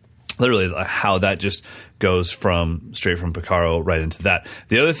literally how that just goes straight from Picaro right into that.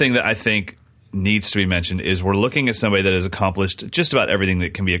 The other thing that I think needs to be mentioned is we're looking at somebody that has accomplished just about everything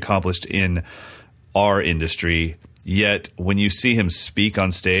that can be accomplished in our industry, yet when you see him speak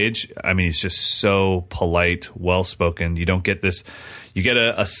on stage, I mean, he's just so polite, well-spoken. You don't get this. You get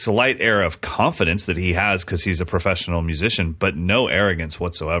a slight air of confidence that he has because he's a professional musician, but no arrogance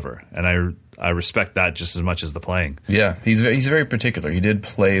whatsoever. And I respect that just as much as the playing. Yeah, he's very particular. He did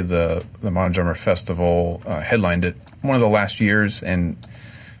play the Modern Drummer Festival, headlined it one of the last years, and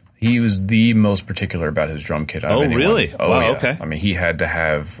he was the most particular about his drum kit. Oh, really? Oh, wow, yeah. Okay. I mean, he had to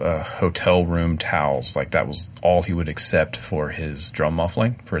have hotel room towels. Like, that was all he would accept for his drum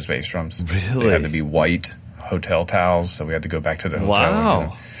muffling, for his bass drums. Really? They had to be white hotel towels, so we had to go back to the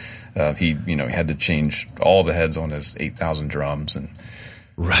hotel. Wow. He had to change all the heads on his 8,000 drums. And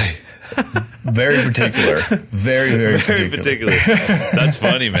right. Very particular. Very, very particular. That's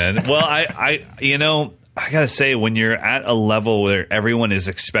funny, man. Well, I got to say, when you're at a level where everyone is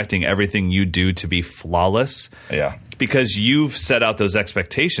expecting everything you do to be flawless, because you've set out those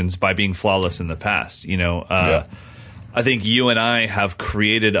expectations by being flawless in the past, I think you and I have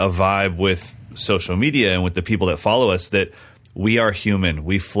created a vibe with social media and with the people that follow us that we are human,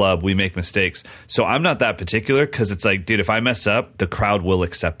 we flub, we make mistakes. So I'm not that particular, because it's like, dude, if I mess up, the crowd will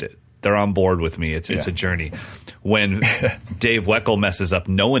accept it. They're on board with me. It's a journey. When Dave Weckl messes up,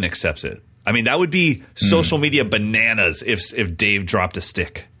 no one accepts it. I mean, that would be social media bananas if Dave dropped a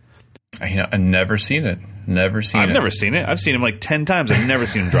stick. I've never seen it. I've never seen it. I've seen him like 10 times. I've never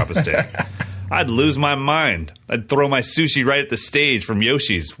seen him drop a stick. I'd lose my mind. I'd throw my sushi right at the stage from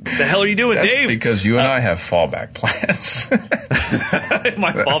Yoshi's. What the hell are you doing, That's Dave? Because you and I have fallback plans.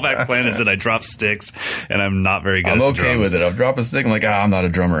 My fallback plan is that I drop sticks, and I'm not very good. I'm at the okay drums. with it. I'll drop a stick. I'm like, I'm not a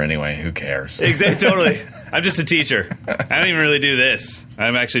drummer anyway. Who cares? Exactly. Totally. I'm just a teacher. I don't even really do this.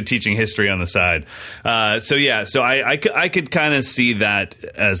 I'm actually teaching history on the side. So I could kind of see that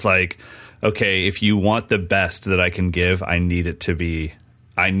as like, okay, if you want the best that I can give, I need it to be.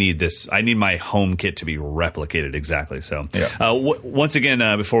 I need my home kit to be replicated exactly. So, once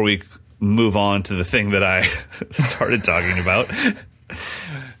again, before we move on to the thing that I started talking about,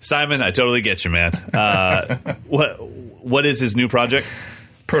 Simon, I totally get you, man. What is his new project?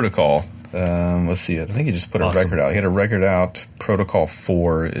 Protocol. Let's see. I think he just put a record out. He had a record out. Protocol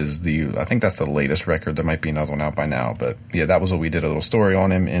 4 is I think that's the latest record. There might be another one out by now. But yeah, that was what we did a little story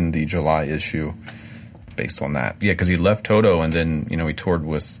on him in the July issue based on that. Yeah, because he left Toto and then, he toured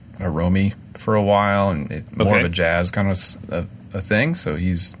with Hiromi for a while and more of a jazz kind of a thing. So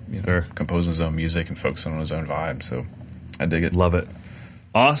he's composing his own music and focusing on his own vibe. So I dig it. Love it.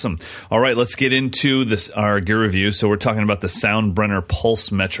 Awesome. All right, let's get into our gear review. So we're talking about the Soundbrenner Pulse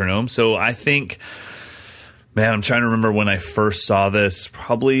Metronome. So I think, man, I'm trying to remember when I first saw this,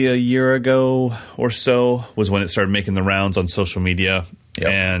 probably a year ago or so, was when it started making the rounds on social media. Yep.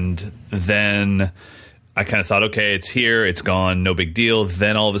 And then I kind of thought, okay, it's here, it's gone, no big deal.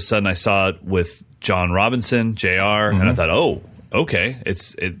 Then all of a sudden I saw it with John Robinson, JR, and I thought, oh, okay,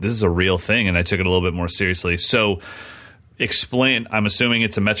 this is a real thing. And I took it a little bit more seriously. So explain. I'm assuming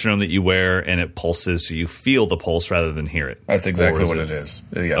it's a metronome that you wear and it pulses, so you feel the pulse rather than hear it. That's exactly what it is.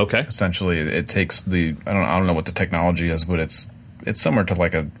 Yeah. Okay. Essentially, it takes I don't know what the technology is, but it's similar to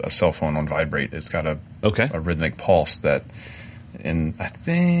like a cell phone on vibrate. It's got a rhythmic pulse that, and I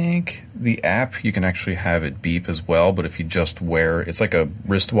think the app you can actually have it beep as well. But if you just wear, it's like a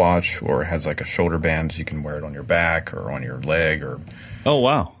wristwatch or it has like a shoulder band, so you can wear it on your back or on your leg or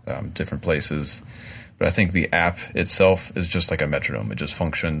different places. But I think the app itself is just like a metronome. It just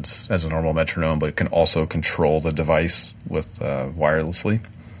functions as a normal metronome, but it can also control the device with wirelessly.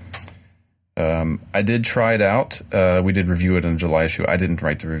 I did try it out. We did review it in the July issue. I didn't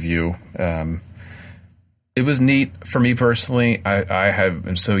write the review. It was neat for me personally.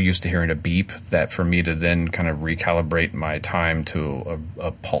 I'm so used to hearing a beep that for me to then kind of recalibrate my time to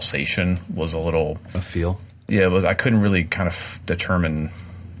a pulsation was a feel. Yeah, it was. I couldn't really kind of determine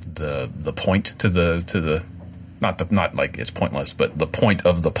the point to the not like it's pointless, but the point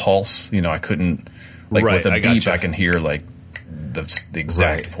of the pulse. I couldn't with a beep I can hear like the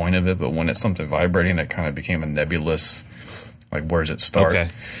exact point of it, but when it's something vibrating, it kind of became a nebulous. Like where does it start? Okay.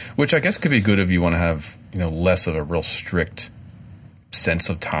 Which I guess could be good if you want to have less of a real strict sense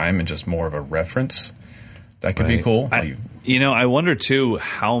of time and just more of a reference. That could be cool. I wonder too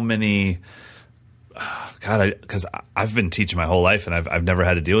how many. Because I've been teaching my whole life and I've never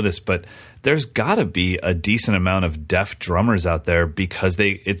had to deal with this, but there's got to be a decent amount of deaf drummers out there because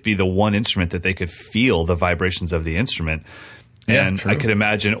it'd be the one instrument that they could feel the vibrations of the instrument. Yeah, and true. I could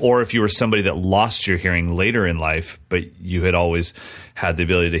imagine, or if you were somebody that lost your hearing later in life, but you had always had the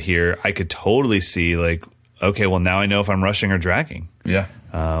ability to hear, I could totally see like, okay, well now I know if I'm rushing or dragging. Yeah.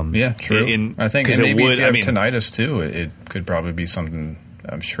 True. I think maybe if you have tinnitus too, it could probably be something.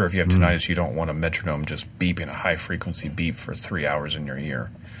 I'm sure if you have tinnitus, you don't want a metronome just beeping a high-frequency beep for 3 hours in your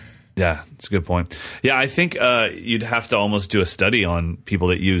ear. Yeah, that's a good point. Yeah, I think you'd have to almost do a study on people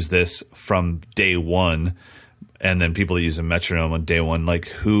that use this from day one and then people that use a metronome on day one. Like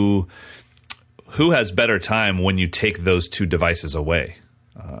who has better time when you take those two devices away?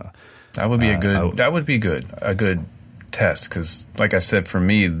 That would be a good test because, like I said, for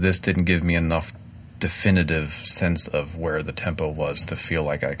me, this didn't give me enough definitive sense of where the tempo was to feel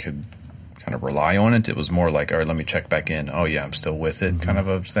like I could kind of rely on it. It was more like, all right, let me check back in. Oh yeah, I'm still with it, kind of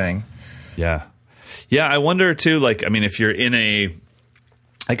a thing. Yeah. I wonder too, like, I mean, if you're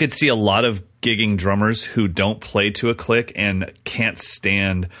I could see a lot of gigging drummers who don't play to a click and can't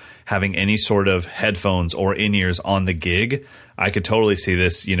stand having any sort of headphones or in-ears on the gig. I could totally see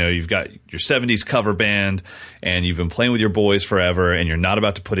this. You've got your 70s cover band and you've been playing with your boys forever and you're not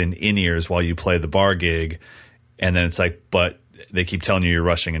about to put in-ears while you play the bar gig. And then it's like, but they keep telling you you're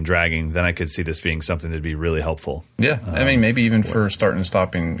rushing and dragging. Then I could see this being something that'd be really helpful. Yeah. I mean, maybe even for starting and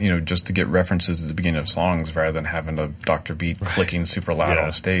stopping, just to get references at the beginning of songs rather than having a Dr. Beat clicking super loud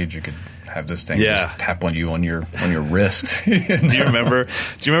on stage. You could have this thing just tap on you on your wrist. Do you remember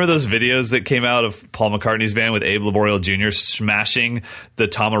those videos that came out of Paul McCartney's band with Abe Laboriel Jr. smashing the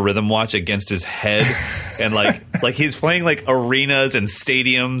Tama rhythm watch against his head and like he's playing like arenas and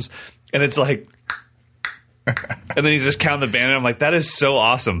stadiums and it's like And then he's just counting the band, and I'm like, that is so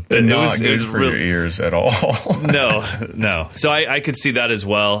awesome. Not good for your ears at all. No. So I could see that as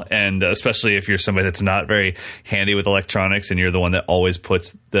well, and especially if you're somebody that's not very handy with electronics, and you're the one that always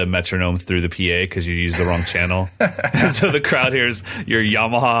puts the metronome through the PA because you use the wrong channel. And so the crowd hears your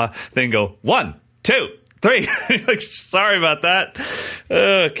Yamaha thing go 1, 2, 3. You're like, sorry about that.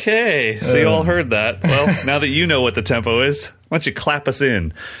 Okay, so you all heard that. Well, now that you know what the tempo is, why don't you clap us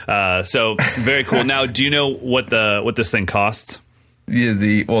in? So very cool. Now, do you know what this thing costs? Yeah,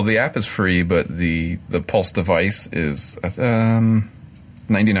 the app is free, but the Pulse device is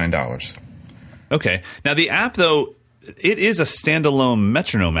 $99. Okay. Now the app though, it is a standalone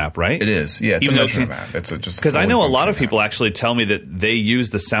metronome app, right? It is. Yeah, it's a metronome app. It's just because I know a lot of people actually tell me that they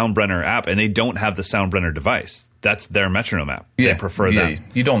use the Soundbrenner app and they don't have the Soundbrenner device. That's their metronome app. Yeah, they prefer that.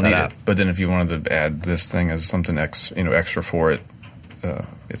 You don't need app. it, but then if you wanted to add this thing as something extra for it,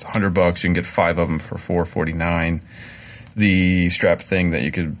 it's $100. You can get 5 of them for $449. The strap thing that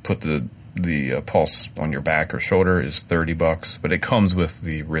you could put the Pulse on your back or shoulder is $30, but it comes with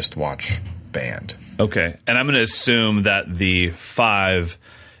the wristwatch band. Okay, and I'm going to assume that the 5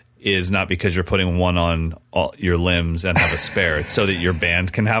 is not because you're putting one on all your limbs and have a spare. It's so that your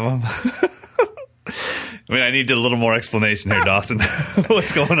band can have them. I mean, I need a little more explanation here, Dawson.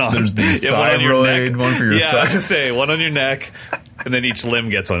 What's going on? There's the one on your neck, one for your thigh. I was going to say, one on your neck, and then each limb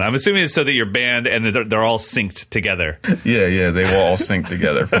gets one. I'm assuming it's so that your band and they're all synced together. Yeah, they will all sync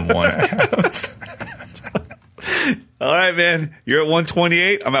together from one app. All right, man. You're at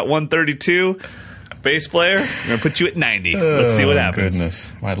 128. I'm at 132. Bass player, I'm going to put you at 90. Let's see what happens.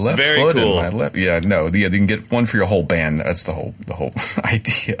 Goodness. My left Very foot cool. and my left. Yeah, no. Yeah, you can get one for your whole band. That's the whole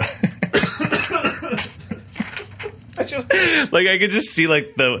idea. I could just see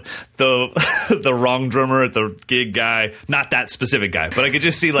like the wrong drummer at the gig guy, not that specific guy, but I could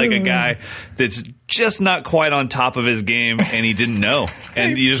just see like a guy that's just not quite on top of his game and he didn't know.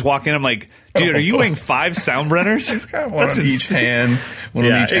 And you just walk in, I'm like, dude, are you wearing 5 Soundbrenners? It's got one on each hand, one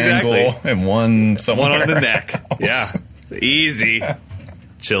on each exactly. ankle, and one somewhere. One on the neck. Yeah. Easy.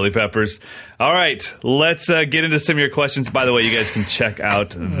 Chili peppers. All right, let's get into some of your questions. By the way, you guys can check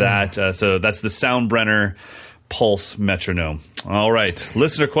out that. So that's the Soundbrenner Pulse metronome. All right,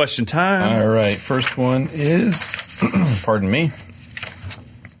 listener question time. All right, first one is, pardon me.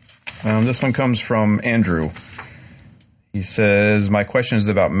 This one comes from Andrew. He says, my question is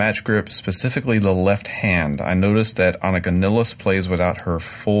about match grip, specifically the left hand. I noticed that Annika Nilles plays without her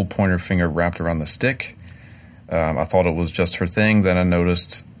full pointer finger wrapped around the stick. I thought it was just her thing. Then I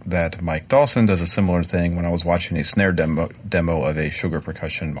noticed that Mike Dawson does a similar thing when I was watching a snare demo of a Sugar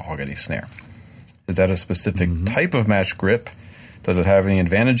Percussion mahogany snare. Is that a specific type of match grip? Does it have any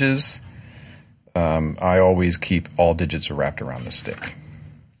advantages? I always keep all digits wrapped around the stick.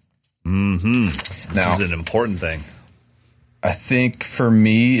 This is an important thing. I think for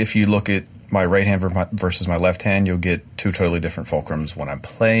me, if you look at my right hand versus my left hand, you'll get 2 totally different fulcrums when I'm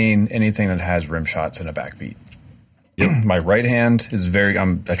playing anything that has rim shots and a backbeat. Yep. My right hand is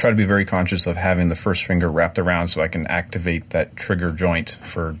I try to be very conscious of having the first finger wrapped around so I can activate that trigger joint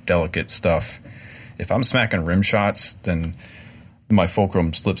for delicate stuff. If I'm smacking rim shots, then my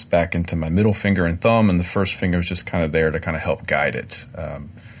fulcrum slips back into my middle finger and thumb, and the first finger is just kind of there to kind of help guide it.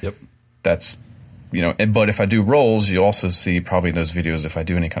 Yep. That's, but if I do rolls, you also see probably in those videos, if I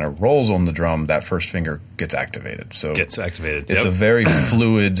do any kind of rolls on the drum, that first finger gets activated. So it's a very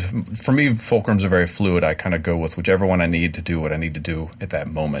fluid, for me, fulcrums are very fluid. I kind of go with whichever one I need to do what I need to do at that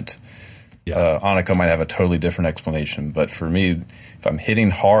moment. Yeah. Annika might have a totally different explanation, but for me, if I'm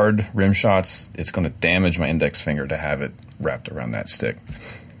hitting hard rim shots, it's going to damage my index finger to have it wrapped around that stick.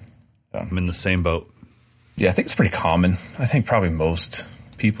 I'm in the same boat. Yeah, I think it's pretty common. I think probably most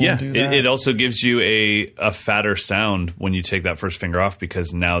people do that. It also gives you a fatter sound when you take that first finger off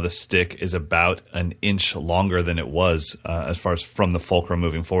because now the stick is about an inch longer than it was as far as from the fulcrum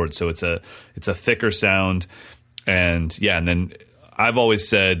moving forward. So it's a thicker sound, and then I've always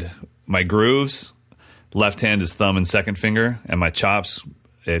said my grooves, left hand is thumb and second finger, and my chops,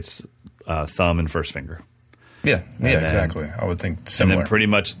 it's thumb and first finger. Yeah, exactly. I would think similar. And then pretty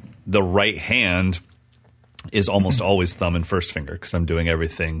much the right hand is almost always thumb and first finger because I'm doing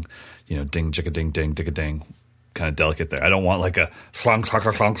everything, ding, jicka, ding, ding, dicka, ding, kind of delicate there. I don't want like a clonk, clonk,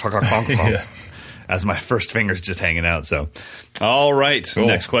 clonk, clonk, clonk, clonk, as my first finger's just hanging out. So, all right, cool.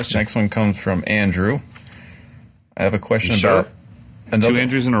 Next question. Next one comes from Andrew. I have a question about 2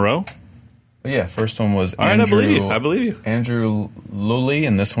 Andrews in a row. Yeah, first one was all Andrew. Right, I believe you. Andrew Lully,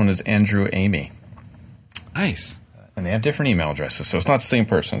 and this one is Andrew Amy. Nice. And they have different email addresses, so it's not the same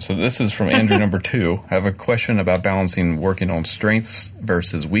person. So this is from Andrew number 2. I have a question about balancing working on strengths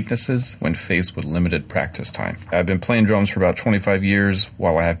versus weaknesses when faced with limited practice time. I've been playing drums for about 25 years.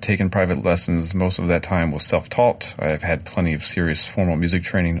 While I have taken private lessons, most of that time was self-taught. I have had plenty of serious formal music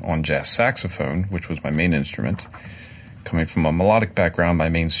training on jazz saxophone, which was my main instrument. Coming from a melodic background, my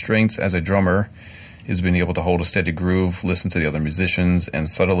main strengths as a drummer is being able to hold a steady groove, listen to the other musicians, and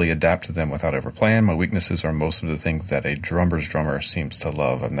subtly adapt to them without ever playing. My weaknesses are most of the things that a drummer's drummer seems to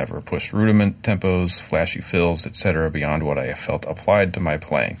love. I've never pushed rudiment, tempos, flashy fills, etc. beyond what I have felt applied to my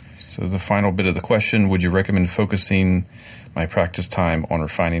playing. So the final bit of the question, would you recommend focusing my practice time on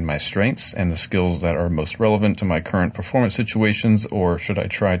refining my strengths and the skills that are most relevant to my current performance situations, or should I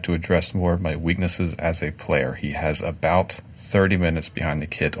try to address more of my weaknesses as a player? He has about 30 minutes behind the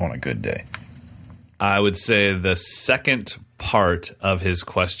kit on a good day. I would say the second part of his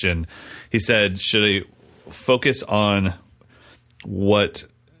question, he said, should I focus on what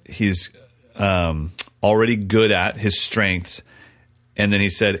he's already good at, his strengths, and then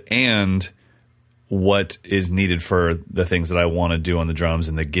he said, and what is needed for the things that I want to do on the drums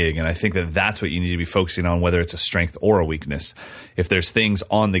and the gig. And I think that that's what you need to be focusing on, whether it's a strength or a weakness. If there's things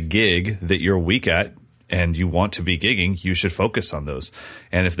on the gig that you're weak at and you want to be gigging, you should focus on those.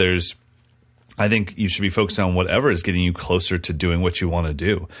 And if there's I think you should be focused on whatever is getting you closer to doing what you want to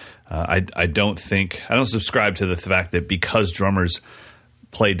do. I don't subscribe to the fact that because drummers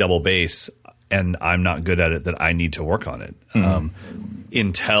play double bass and I'm not good at it, that I need to work on it.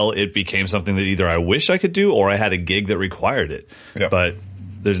 Until it became something that either I wish I could do or I had a gig that required it. Yep. But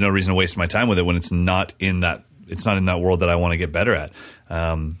there's no reason to waste my time with it when it's not in that world that I want to get better at.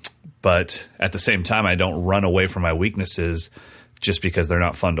 But at the same time, I don't run away from my weaknesses just because they're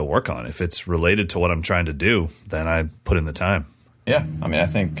not fun to work on. If it's related to what I'm trying to do, then I put in the time. Yeah, I mean, I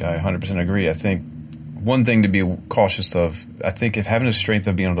think I 100% agree. I think one thing to be cautious of, I think if having a strength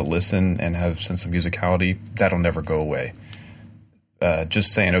of being able to listen and have a sense of musicality, that'll never go away.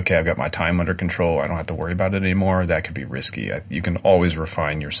 Just saying, okay, I've got my time under control, I don't have to worry about it anymore, that could be risky. You can always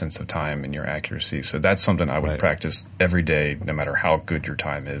refine your sense of time and your accuracy. So that's something I would practice every day, no matter how good your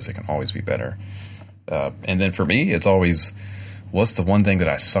time is. It can always be better. And then for me, it's always, what's the one thing that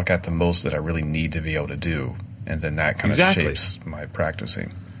I suck at the most that I really need to be able to do? And then that kind of shapes my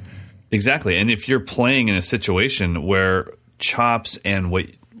practicing. Exactly. And if you're playing in a situation where chops and what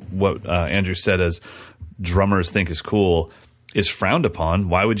Andrew said as drummers think is cool is frowned upon,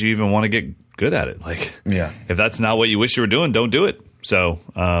 why would you even want to get good at it? If that's not what you wish you were doing, don't do it. So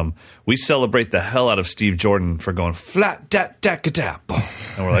we celebrate the hell out of Steve Jordan for going flat, dat, dat, tap.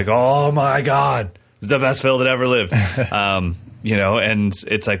 And we're like, oh my God, it's the best fill that ever lived. And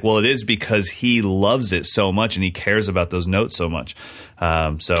it's like, well, it is because he loves it so much and he cares about those notes so much.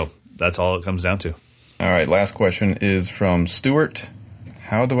 So that's all it comes down to. All right, last question is from Stuart.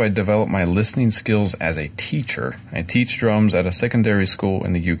 How do I develop my listening skills as a teacher? I teach drums at a secondary school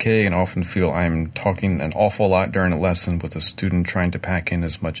in the UK and often feel I'm talking an awful lot during a lesson with a student trying to pack in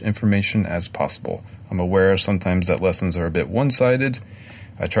as much information as possible. I'm aware sometimes that lessons are a bit one-sided.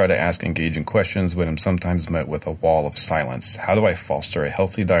 I try to ask engaging questions, but I'm sometimes met with a wall of silence. How do I foster a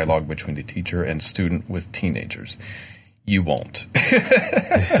healthy dialogue between the teacher and student with teenagers? You won't.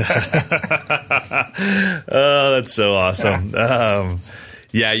 Oh, that's so awesome.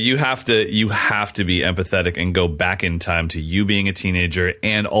 Yeah, you have to be empathetic and go back in time to you being a teenager,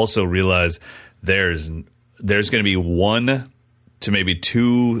 and also realize there's going to be one to maybe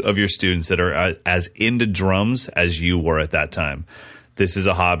two of your students that are as into drums as you were at that time. This is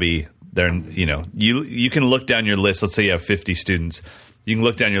a hobby. You can look down your list. Let's say you have 50 students. You can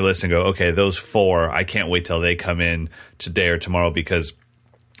look down your list and go, okay, those 4, I can't wait till they come in today or tomorrow, because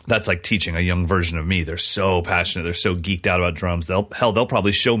that's like teaching a young version of me. They're so passionate. They're so geeked out about drums. They'll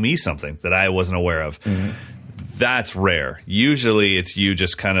probably show me something that I wasn't aware of. Mm-hmm. That's rare. Usually it's you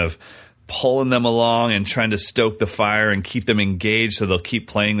just kind of pulling them along and trying to stoke the fire and keep them engaged so they'll keep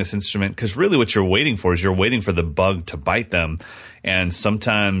playing this instrument. Because really what you're waiting for is you're waiting for the bug to bite them. And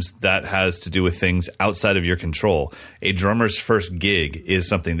sometimes that has to do with things outside of your control. A drummer's first gig is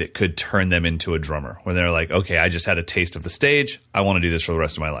something that could turn them into a drummer, when they're like, okay, I just had a taste of the stage. I want to do this for the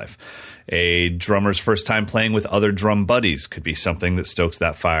rest of my life. A drummer's first time playing with other drum buddies could be something that stokes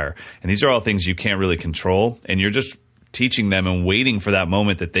that fire. And these are all things you can't really control. And you're just teaching them and waiting for that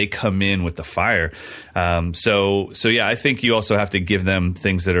moment that they come in with the fire. So yeah, I think you also have to give them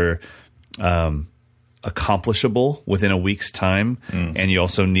things that are accomplishable within a week's time. And you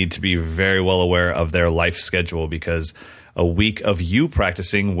also need to be very well aware of their life schedule, because a week of you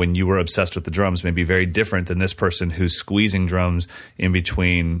practicing when you were obsessed with the drums may be very different than this person who's squeezing drums in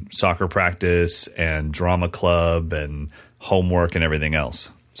between soccer practice and drama club and homework and everything else.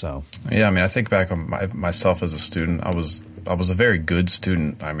 So yeah, I mean, I think back on myself as a student. I was a very good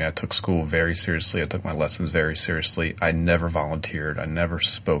student. I mean, I took school very seriously. I took my lessons very seriously. I never volunteered. I never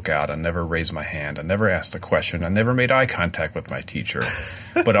spoke out. I never raised my hand. I never asked a question. I never made eye contact with my teacher.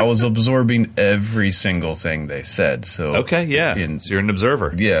 But I was absorbing every single thing they said. So okay, yeah, so you're an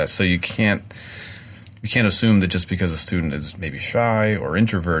observer. Yeah, so you can't assume that just because a student is maybe shy or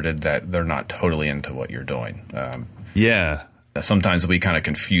introverted that they're not totally into what you're doing. Yeah. Sometimes we kind of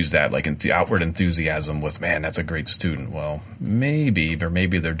confuse that, like the outward enthusiasm with, man, that's a great student. Well, maybe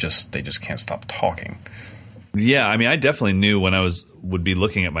they just can't stop talking. Yeah, I mean, I definitely knew when I would be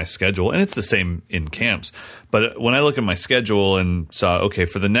looking at my schedule, and it's the same in camps. But when I look at my schedule and saw, okay,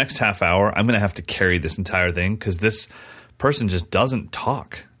 for the next half hour, I'm going to have to carry this entire thing because this person just doesn't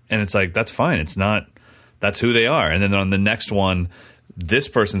talk, and it's like that's fine. It's not. That's who they are. And then on the next one, this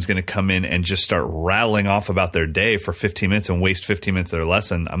person's going to come in and just start rattling off about their day for 15 minutes and waste 15 minutes of their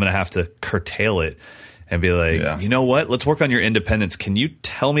lesson. I'm going to have to curtail it and be like, You know what? Let's work on your independence. Can you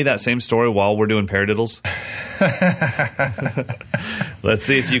tell me that same story while we're doing paradiddles? Let's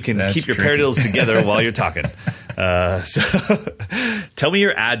see if you can keep your paradiddles together while you're talking. So tell me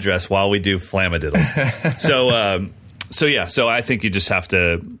your address while we do flammadiddles. So I think you just have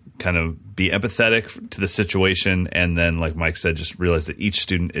to kind of be empathetic to the situation, and then, like Mike said, just realize that each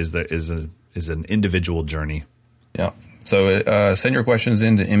student is an individual journey. Yeah. So send your questions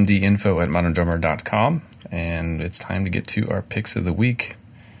in to mdinfo@moderndrummer.com, and it's time to get to our picks of the week.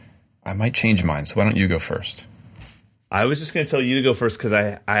 I might change mine, so why don't you go first? I was just going to tell you to go first because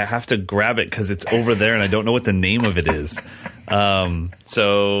I have to grab it because it's over there, and I don't know what the name of it is. You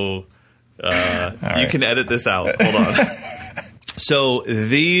can edit this out. Hold on. So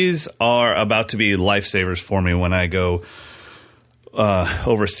these are about to be lifesavers for me when I go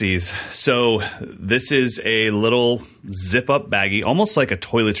overseas. So this is a little zip-up baggie, almost like a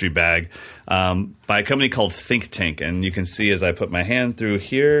toiletry bag, by a company called Think Tank. And you can see as I put my hand through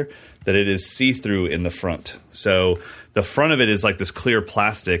here that it is see-through in the front. So the front of it is like this clear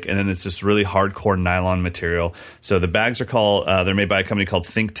plastic, and then it's this really hardcore nylon material. So the bags are called, they're made by a company called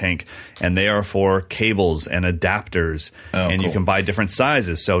Think Tank, and they are for cables and adapters. And cool. You can buy different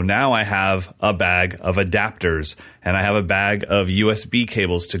sizes. So now I have a bag of adapters, and I have a bag of USB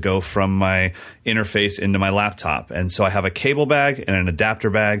cables to go from my interface into my laptop. And so I have a cable bag and an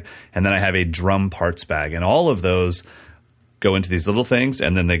adapter bag, and then I have a drum parts bag. And all of those go into these little things,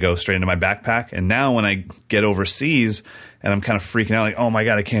 and then they go straight into my backpack. And now when I get overseas and I'm kind of freaking out, like, oh my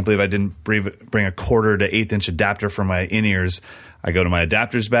God, I can't believe I didn't bring a 1/4 to 1/8 inch adapter for my in-ears, I go to my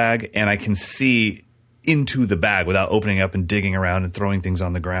adapters bag and I can see into the bag without opening up and digging around and throwing things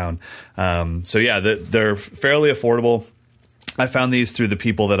on the ground. They're fairly affordable. I found these through the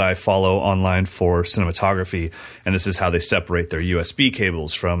people that I follow online for cinematography, and this is how they separate their USB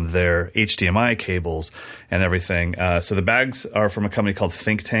cables from their HDMI cables and everything. So the bags are from a company called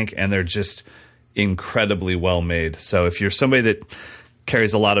Think Tank, and they're just incredibly well made. So if you're somebody that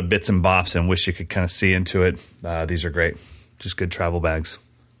carries a lot of bits and bops and wish you could kind of see into it, these are great. Just good travel bags.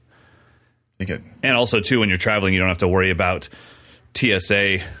 And also, too, when you're traveling, you don't have to worry about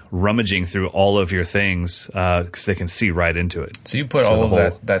TSA rummaging through all of your things because they can see right into it. So you put all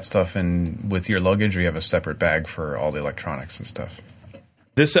of that stuff in with your luggage, or you have a separate bag for all the electronics and stuff?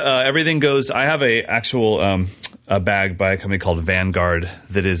 This everything goes. I have a bag by a company called Vanguard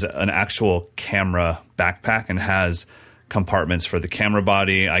that is an actual camera backpack and has compartments for the camera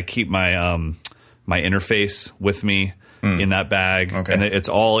body. I keep my my interface with me in that bag, and it's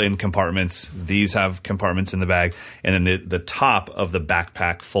all in compartments. These have compartments in the bag, and then the top of the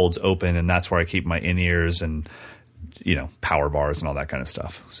backpack folds open, and that's where I keep my in-ears and power bars and all that kind of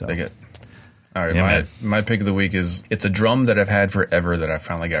stuff. So take it. All right, my pick of the week is it's a drum that I've had forever that I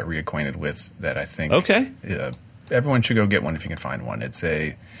finally got reacquainted with. That I think everyone should go get one if you can find one. It's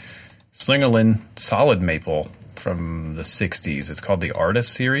a Slingerland solid maple from the 60s. It's called the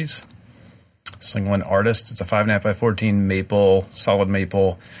Artist series. Slingerland Artist. It's a 5.5 by 14 maple, solid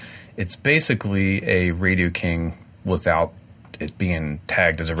maple. It's basically a Radio King without it being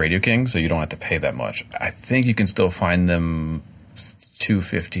tagged as a Radio King, so you don't have to pay that much. I think you can still find them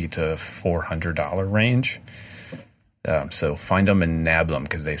 $250 to $400 range. So find them and nab them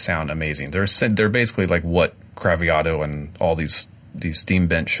because they sound amazing. They're basically like what Craviotto and all these steam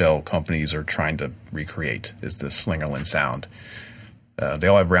bent shell companies are trying to recreate is this Slingerland sound. They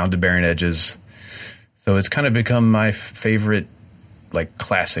all have rounded bearing edges. So it's kind of become my favorite, like,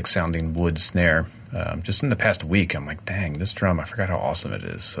 classic sounding wood snare. Just in the past week, I'm like, dang, this drum, I forgot how awesome it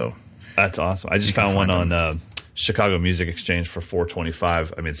is. So that's awesome. I just found one on Chicago Music Exchange for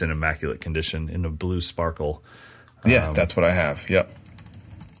 $425. I mean, it's in immaculate condition in a blue sparkle. Yeah, that's what I have. Yep.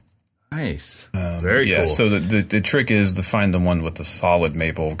 Nice. Very cool. So the trick is to find the one with the solid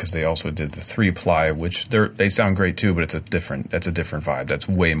maple, because they also did the 3-ply, which they sound great too, but that's a different vibe. That's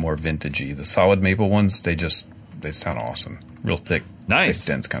way more vintagey. The solid maple ones, they sound awesome. Real thick, nice,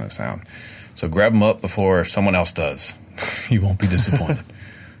 thick, dense kind of sound. So grab them up before someone else does. You won't be disappointed.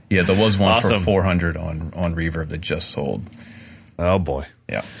 Yeah, there was one for $400 on Reverb that just sold. Oh boy.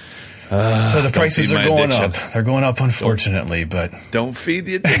 Yeah. So the prices are going up. They're going up, unfortunately, but don't feed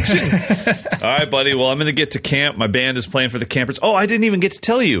the addiction. All right, buddy. Well, I'm going to get to camp. My band is playing for the campers. Oh, I didn't even get to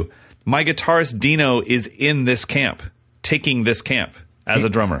tell you. My guitarist Dino is in this camp, taking this camp as a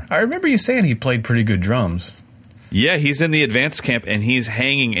drummer. I remember you saying he played pretty good drums. Yeah, he's in the advanced camp, and he's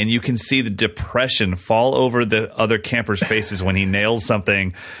hanging, and you can see the depression fall over the other campers' faces when he nails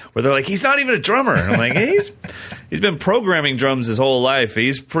something where they're like, he's not even a drummer. And I'm like, hey, he's been programming drums his whole life.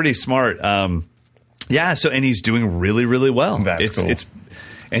 He's pretty smart. And he's doing really, really well. That's cool.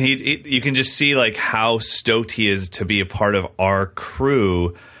 And you can just see like how stoked he is to be a part of our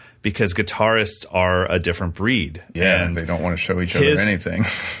crew, because guitarists are a different breed. Yeah, and they don't want to show each other anything.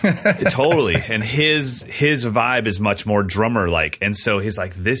 Totally. And his vibe is much more drummer-like. And so he's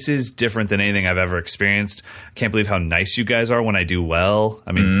like, this is different than anything I've ever experienced. I can't believe how nice you guys are when I do well.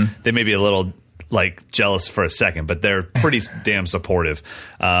 I mean, they may be a little like jealous for a second, but they're pretty damn supportive.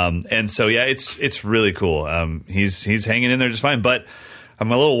 And so, yeah, it's really cool. He's hanging in there just fine. But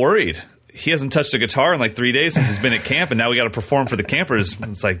I'm a little worried. He hasn't touched a guitar in like 3 days since he's been at camp, and now we got to perform for the campers.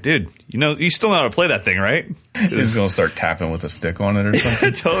 It's like, dude, you still know how to play that thing, right? He's going to start tapping with a stick on it or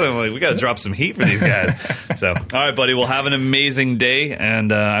something. Totally. I'm like, we got to drop some heat for these guys. So, all right, buddy, we'll have an amazing day,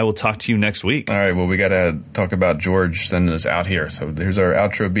 and I will talk to you next week. All right, well, we got to talk about George sending us out here. So here's our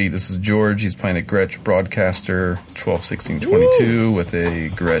outro beat. This is George. He's playing a Gretsch Broadcaster 12-16-22 with a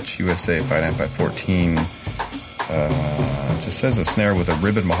Gretsch USA 5.5x14. Just says a snare with a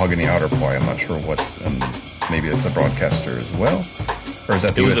ribbon mahogany outer ply. I'm not sure maybe it's a Broadcaster as well, or is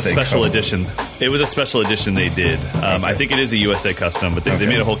that the USA? It was a special edition. It was a special edition they did. Okay. I think it is a USA custom, but they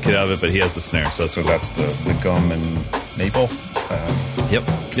made a whole kit out of it. But he has the snare, so that's the gum and maple. Yep.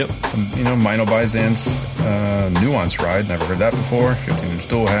 Some Mino Byzance nuance ride. Never heard that before. 15-inch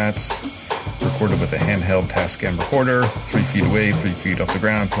dual hats. Recorded with a handheld Tascam recorder. 3 feet away, 3 feet off the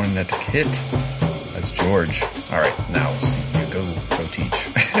ground, pointing at the kit. That's George. All right, now we'll see you go teach.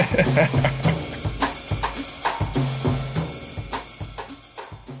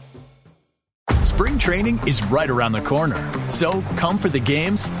 Spring training is right around the corner. So come for the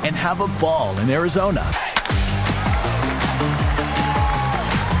games and have a ball in Arizona.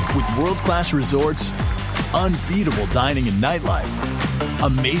 With world-class resorts, unbeatable dining and nightlife,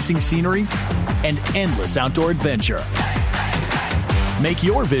 amazing scenery, and endless outdoor adventure. Make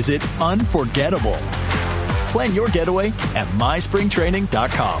your visit unforgettable. Plan your getaway at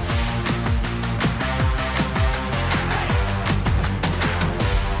myspringtraining.com.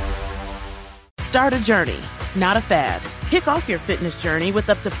 Start a journey, not a fad. Kick off your fitness journey with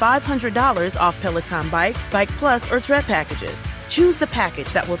up to $500 off Peloton Bike, Bike Plus, or Tread packages. Choose the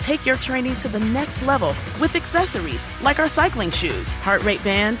package that will take your training to the next level with accessories like our cycling shoes, heart rate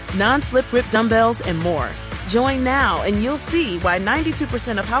band, non-slip grip dumbbells, and more. Join now and you'll see why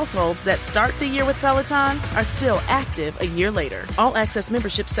 92% of households that start the year with Peloton are still active a year later. All access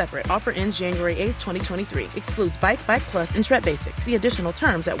membership separate. Offer ends January 8th, 2023. Excludes Bike, Bike Plus, and Tread Basics. See additional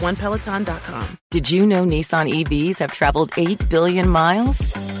terms at onepeloton.com. Did you know Nissan EVs have traveled 8 billion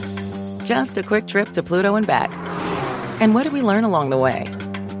miles? Just a quick trip to Pluto and back. And what did we learn along the way?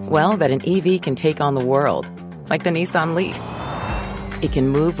 Well, that an EV can take on the world, like the Nissan Leaf. It can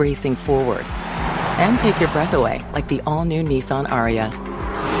move racing forward and take your breath away, like the all-new Nissan Ariya.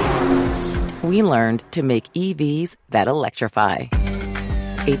 We learned to make EVs that electrify.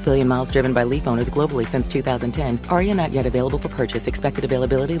 8 billion miles driven by Leaf owners globally since 2010. Ariya not yet available for purchase. Expected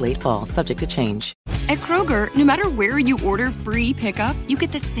availability late fall, subject to change. At Kroger, no matter where you order free pickup, you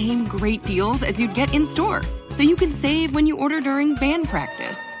get the same great deals as you'd get in-store. So you can save when you order during band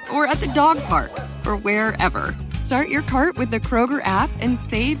practice, or at the dog park, or wherever. Start your cart with the Kroger app and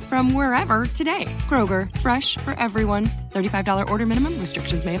save from wherever today. Kroger, fresh for everyone. $35 order minimum.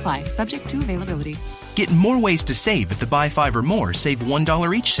 Restrictions may apply. Subject to availability. Get more ways to save at the Buy 5 or More Save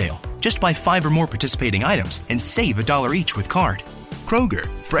 $1 each sale. Just buy 5 or more participating items and save $1 each with card. Kroger,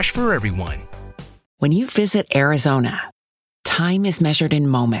 fresh for everyone. When you visit Arizona, time is measured in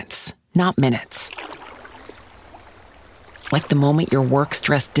moments, not minutes. Like the moment your work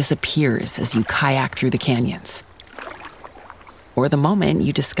stress disappears as you kayak through the canyons. Or the moment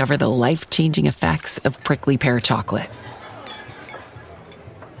you discover the life-changing effects of prickly pear chocolate.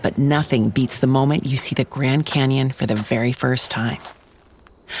 But nothing beats the moment you see the Grand Canyon for the very first time.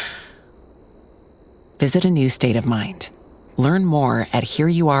 Visit a new state of mind. Learn more at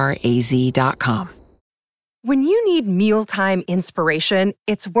hereyouareaz.com. When you need mealtime inspiration,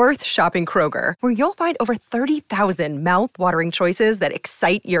 it's worth shopping Kroger, where you'll find over 30,000 mouth-watering choices that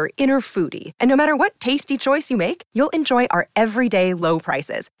excite your inner foodie. And no matter what tasty choice you make, you'll enjoy our everyday low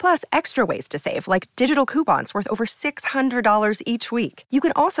prices, plus extra ways to save, like digital coupons worth over $600 each week. You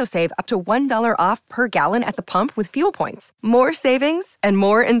can also save up to $1 off per gallon at the pump with fuel points. More savings and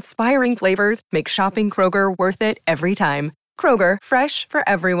more inspiring flavors make shopping Kroger worth it every time. Kroger, fresh for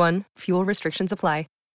everyone. Fuel restrictions apply.